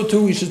 So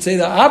too we should say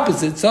the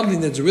opposite,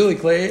 something that's really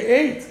kli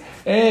eitz.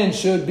 And it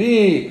should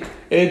be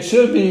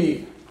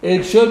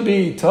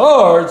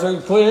tar. So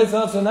clear it's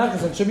not so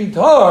nachas. It should be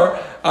tar.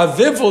 A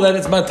vifel that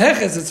it's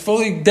mateches, it's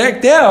fully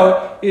decked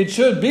out. It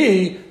should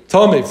be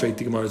tamei. Fake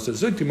the Gemara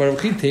says, "What are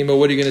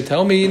you going to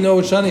tell me?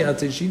 No, shani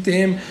atzei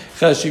shitim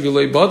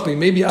chashigulei batli.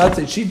 Maybe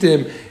atzei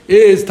shitim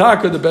is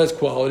taka the best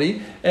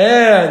quality,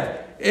 and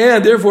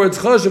therefore it's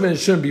chashav and it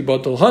shouldn't be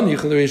batal. Hani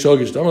chalei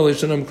shogish damar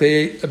leishanam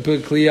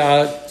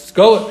kliyat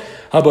skola."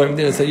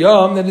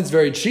 Then it's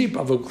very cheap.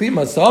 But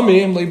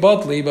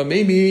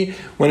maybe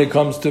when it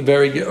comes to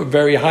very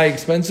very high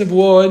expensive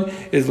wood,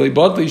 is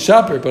lebatli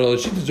shaper. But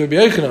according to Shittas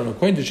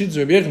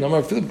Rabbi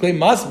Yechanan, Philip claim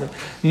masmer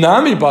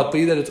nami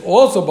batli that it's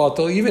also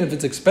batal even if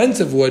it's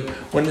expensive wood.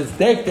 When it's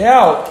decked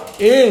out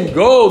in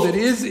gold,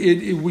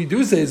 we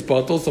do say it's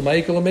batal. So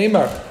ma'ikal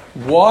meimar.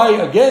 Why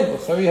again?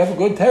 We have a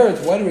good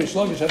teretz. Why do Reish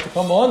Lakish have to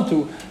come on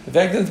to the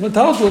fact that it's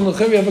metaltal? And we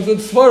have a good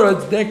svara.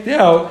 It's decked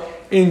out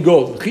in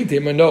gold.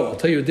 No, I'll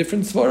tell you a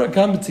different svara.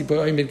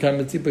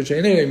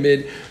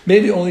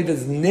 Maybe only if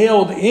it's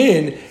nailed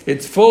in,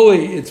 it's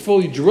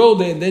fully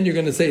drilled in, then you're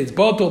going to say it's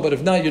batal. But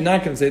if not, you're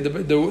not going to say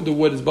the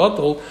wood is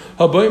batal.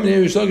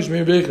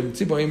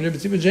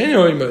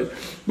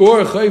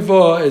 Or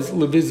chayva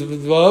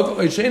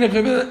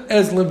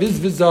as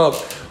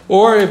levizvav,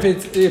 or if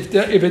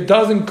it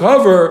doesn't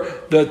cover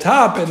the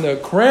top and the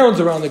crowns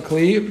around the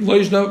kli,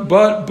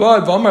 but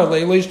v'amar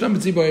le leishna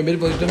b'tziboy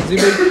mid leishna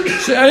b'tziboy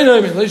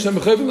she'einay min leishna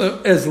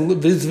b'chayva as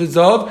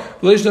levizvav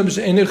leishna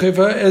b'she'einay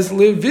chayva as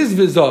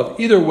levizvav.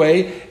 Either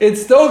way,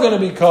 it's still going to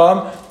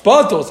become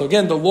batal. So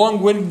again, the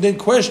long-winded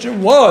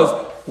question was,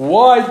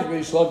 why did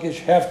Reish Lakish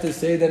have to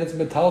say that it's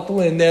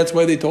metaltal, and that's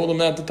why they told him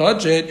not to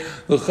touch it?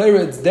 L'chayra,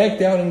 it's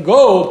decked out in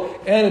gold,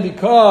 and it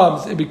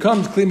becomes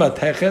klima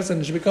teches, and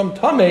it should become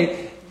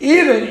tamei,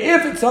 even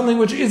if it's something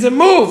which isn't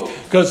moved,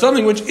 because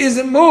something which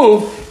isn't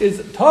moved is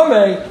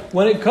tamei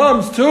when it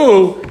comes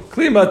to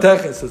klima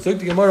teches. So the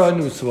Gemara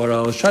anu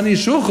svara shani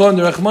shulchan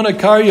the rachmana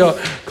karya,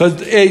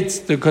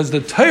 because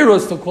the Torah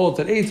still calls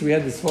it eitz. We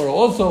had this svara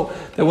also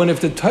that if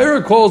the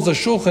Torah calls the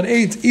shulchan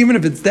eitz, even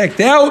if it's decked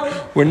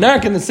out, we're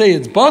not going to say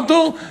it's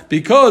batal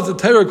because the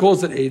Torah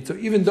calls it eitz. So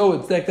even though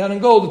it's decked out in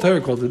gold, the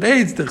Torah calls it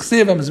eitz. The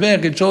chsiv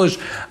amizbech et sholish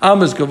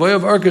amas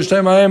gavoyav arka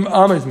shtaim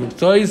amas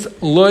miktois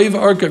loiv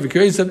arka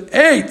v'kreisav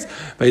eitz.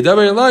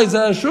 Vaydaber Elai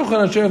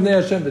shulchan asher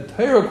v'nei Hashem. The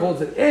Torah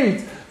calls it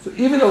eitz. So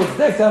even though it's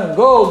decked out in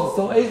gold, it's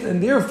still eitz,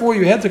 and therefore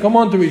you have to come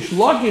on to Reish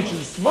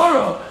Lakish's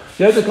svara.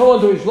 You have to come on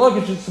to Reish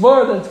Lakish's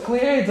svara that's kli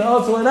eitz and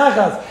also in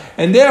achas.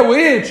 And there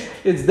which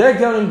it's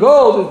decked out in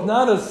gold, it's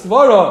not a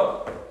svara.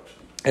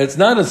 It's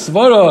not a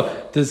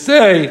svara to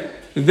say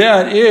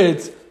that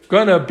it's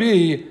gonna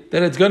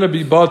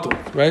be bottled,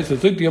 right? So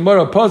took the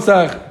Gemara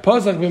pasach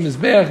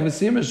b'mizbeach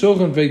v'sim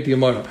shulchan fake the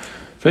Gemara.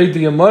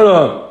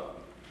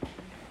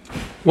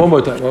 One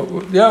more time.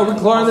 Yeah, we're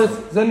clear on this.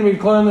 Is anybody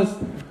clear on this?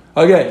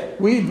 Okay,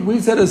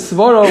 we said a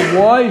svara.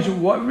 Why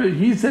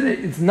he said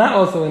it's not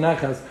also in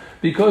achas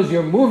because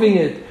you're moving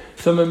it.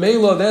 So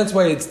memela, that's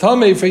why it's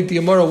tamei fake the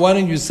Gemara. Why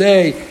don't you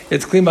say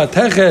it's klima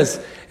teches?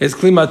 It's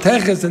klima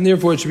teches, and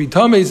therefore it should be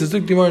tamei. So the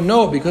Gemara,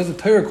 no, because the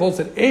Torah calls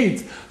it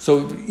eitz.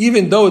 So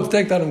even though it's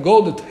decked out in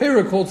gold, the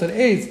Torah calls it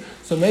eitz.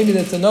 So maybe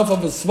that's enough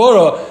of a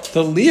svara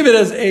to leave it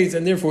as eitz,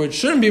 and therefore it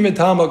shouldn't be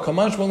metama.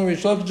 Kamash Mona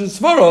Reish Lakish's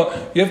svara.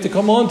 You have to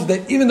come on to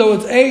that, even though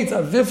it's eitz,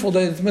 a vifel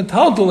that it's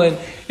metaltal, and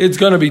it's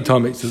going to be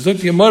tamei. So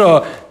Zuk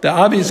Gemara, the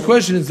obvious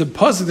question is the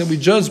pasuk that we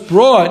just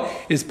brought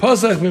is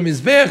pasuk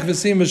mizbeach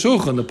v'sim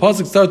shulchan. The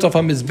pasuk starts off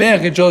on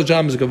mizbeach et sholosh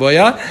amas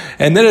gavoya,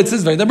 and then it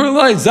says vaydaber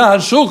Elai zah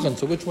shulchan.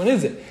 So which one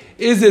is it?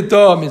 Is it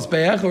the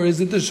mizbeach or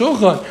is it the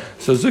shulchan?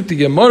 So Zuk the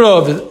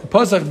Gemara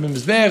pasuk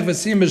mizbeach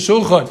v'sim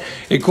shulchan.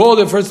 It called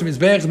it first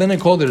mizbeach, then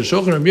it called it a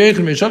shulchan. Rabbi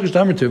Yochanan Meshach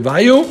Shtamer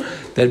Tevayu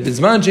that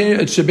bizman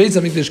shebeis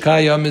hamikdash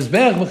kaya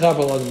mizbeach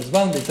mechaper. The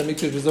bizman beis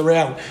hamikdash was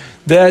around.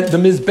 That the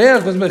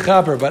mizbeach was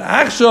mechaper, but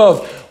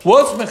achshav,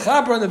 what's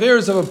mechaper on the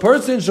various of a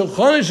person?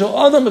 Shulchan shel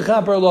adam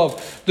mechaper love.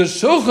 The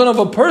shulchan of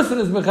a person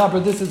is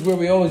mechaper. This is where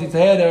we always used to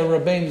have our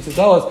rabbein used to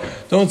tell us,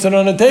 don't sit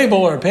on a table,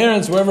 or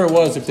parents, whoever it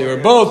was, if they were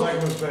both.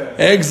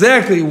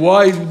 Exactly.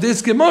 Why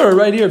this Gemara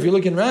right here? If you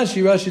look in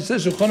Rashi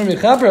says shulchan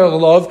mechaper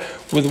love.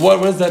 With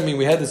what does that mean?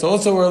 We had this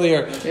also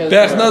earlier.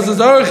 Bech nazaz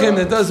arachim.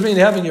 That doesn't mean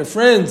having your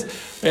friends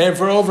and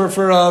for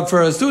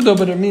a suda,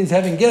 but it means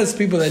having guests,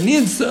 people that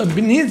need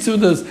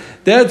sudas.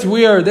 That's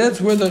where the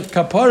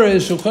kapara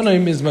is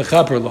shulchanim is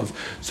mechaper love.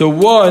 So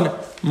one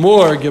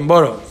more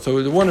Gemara.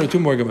 So one or two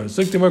more Gemara.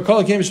 So Gemara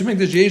call came shemik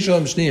the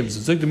sheishalam shneim.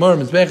 So Gemara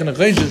mizbeach and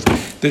achayshis.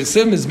 The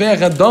chsiv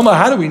mizbeach adama.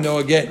 How do we know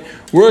again?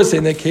 We're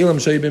saying that Kalim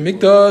Shayib and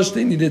Mikdash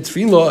they needed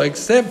tefillah,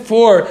 except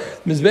for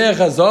mizbeach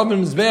hazav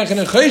and mizbeach and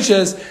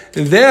achayshis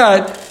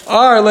that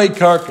are like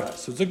karka.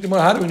 So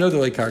how do we know they're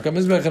like karka?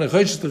 Mizbeach and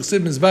achayshis the chsiv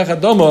mizbeach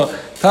adama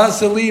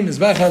taseli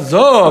mizbeach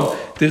hazav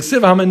the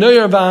chsiv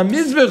hamanoyer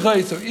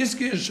va'mizbechais. So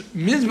iskish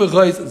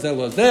mizbechais that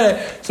was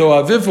there. So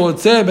avifol it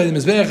said by the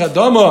mizbeach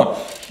adama.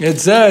 It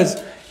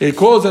says, it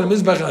calls it a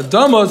Mizbeach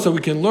Adama, so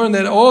we can learn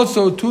that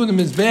also to the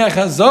Mizbeach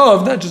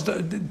Hazav, not just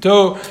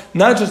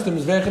the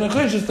Mizbeach and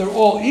Achayshis, they're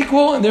all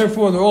equal, and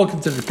therefore they're all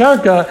considered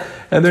Karka,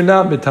 and they're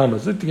not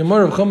Metamas. Look, the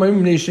Gemara of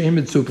Chamayim Neishahim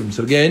Mitzupim.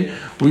 So again,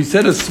 we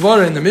said a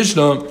Svara in the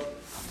Mishnah,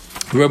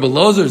 Rabbi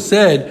Lozer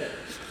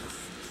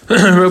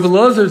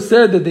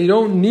said that they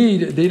don't need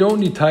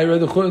Taira,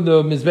 the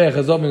Mizbeach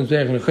Hazav and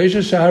Mizbeach and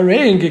Achayshis,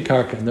 Shaharein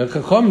Gekarka. And the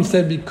Chacham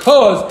said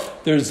because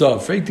there's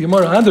Zav. Right? The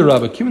Gemara under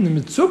Rabba, Kim the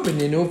Mitzupin,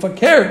 you know, if I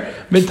care,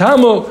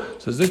 Metamo.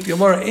 So Zik the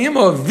Gemara,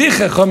 Emo,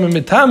 Vichacham,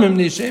 Metamim,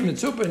 Nishem,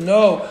 Mitzupin.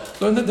 No,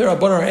 learn that the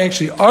Rabban are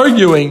actually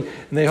arguing,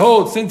 and they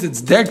hold, since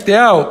it's decked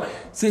out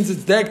in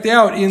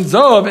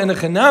Zav and a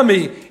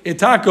Chanami,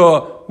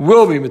 Itaka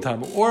will be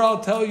Metamo. Or I'll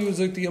tell you,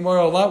 Zik the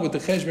Gemara a lot with the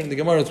Cheshbon and the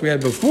Gemara that we had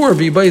before,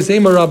 the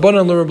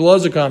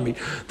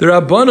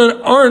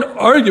Rabbanan aren't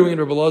arguing in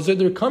Rabbi Lazar,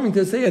 they're coming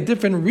to say a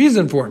different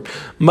reason for him.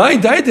 My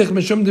daitich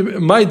mishum de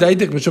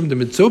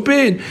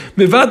mitzupin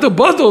mivato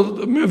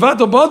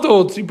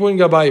bottle tzipuin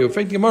gabayu. In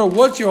fact, Gemara,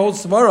 what's your whole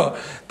svara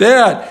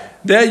that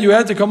that you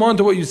had to come on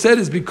to what you said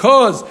is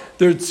because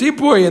they're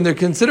tzipui and they're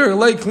considering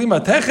like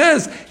klima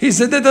teches. He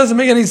said that doesn't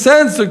make any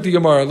sense. Look the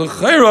Gemara.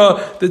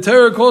 L'chayra, the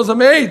Torah calls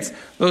them eight.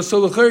 So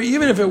l'chayra,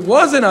 even if it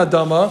was an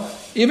Adama,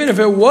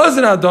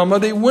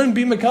 they wouldn't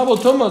be Mekabel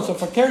Tumah. So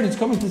for Karen, it's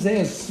coming to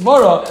say a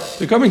svara.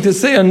 They're coming to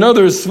say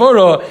another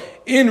svara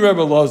in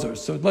Rebbe Lazar.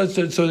 So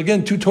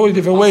again, two totally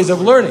different ways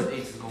of learning.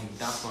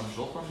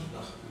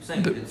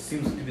 It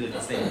seems to be like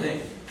the same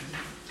thing.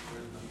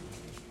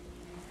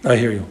 I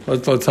hear you.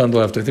 Let's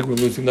handle after. I think we're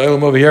losing the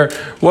Olam over here.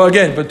 Well,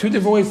 again, but two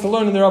different ways to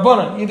learn in the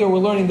Rabbanan. Either we're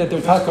learning that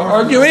they're taka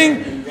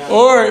arguing,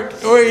 or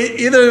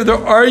either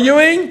they're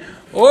arguing,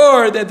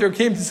 or that there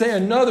came to say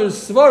another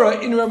svara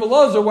in Rebbe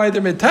Lazar why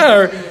they're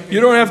mitar. You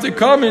don't have to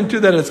come into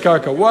that it's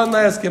karka. One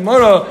last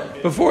Gemara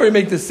before we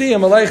make the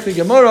siyam. Alaych the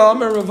Gemara.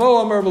 Amar Ravo,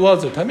 Amar Rebbe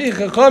Lazar. Tamich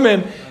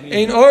chachamim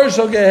ein or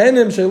shel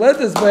gehenim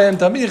sheletes b'hem.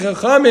 Tamich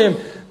chachamim.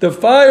 The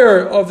fire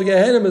of the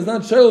gehenim is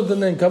not sheled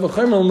and then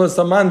kavachomer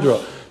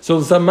l'samandra. So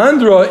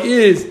samandra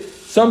is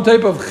some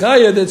type of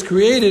chaya that's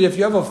created if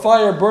you have a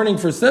fire burning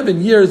for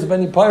 7 years. If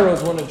any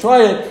pyros want to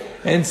try it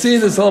and see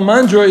the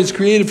salamandra is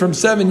created from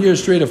 7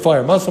 years straight of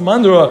fire.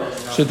 Masamandra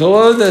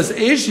shetolodes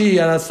eshi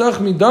and asach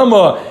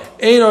midama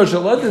ein or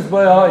sheletes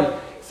b'hay.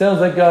 Sounds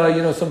like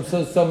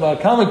some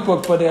comic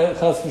book, but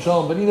chas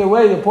v'shalom. But either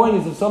way, the point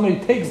is if somebody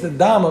takes the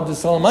dam of the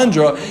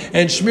salamandra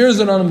and smears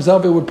it on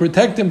himself, it would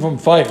protect him from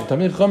fire.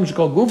 Tamid chacham is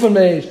called gufan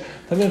meish.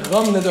 Tamid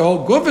chacham that their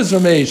whole guf is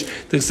from meish.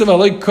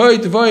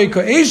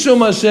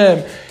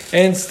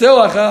 And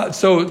still,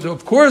 so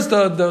of course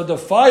the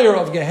fire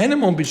of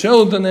Gehenim won't be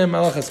sheltered on them.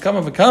 Malachas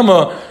kama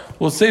v'kama.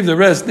 We'll save the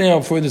rest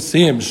now for the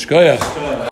siyam. Shkoyach.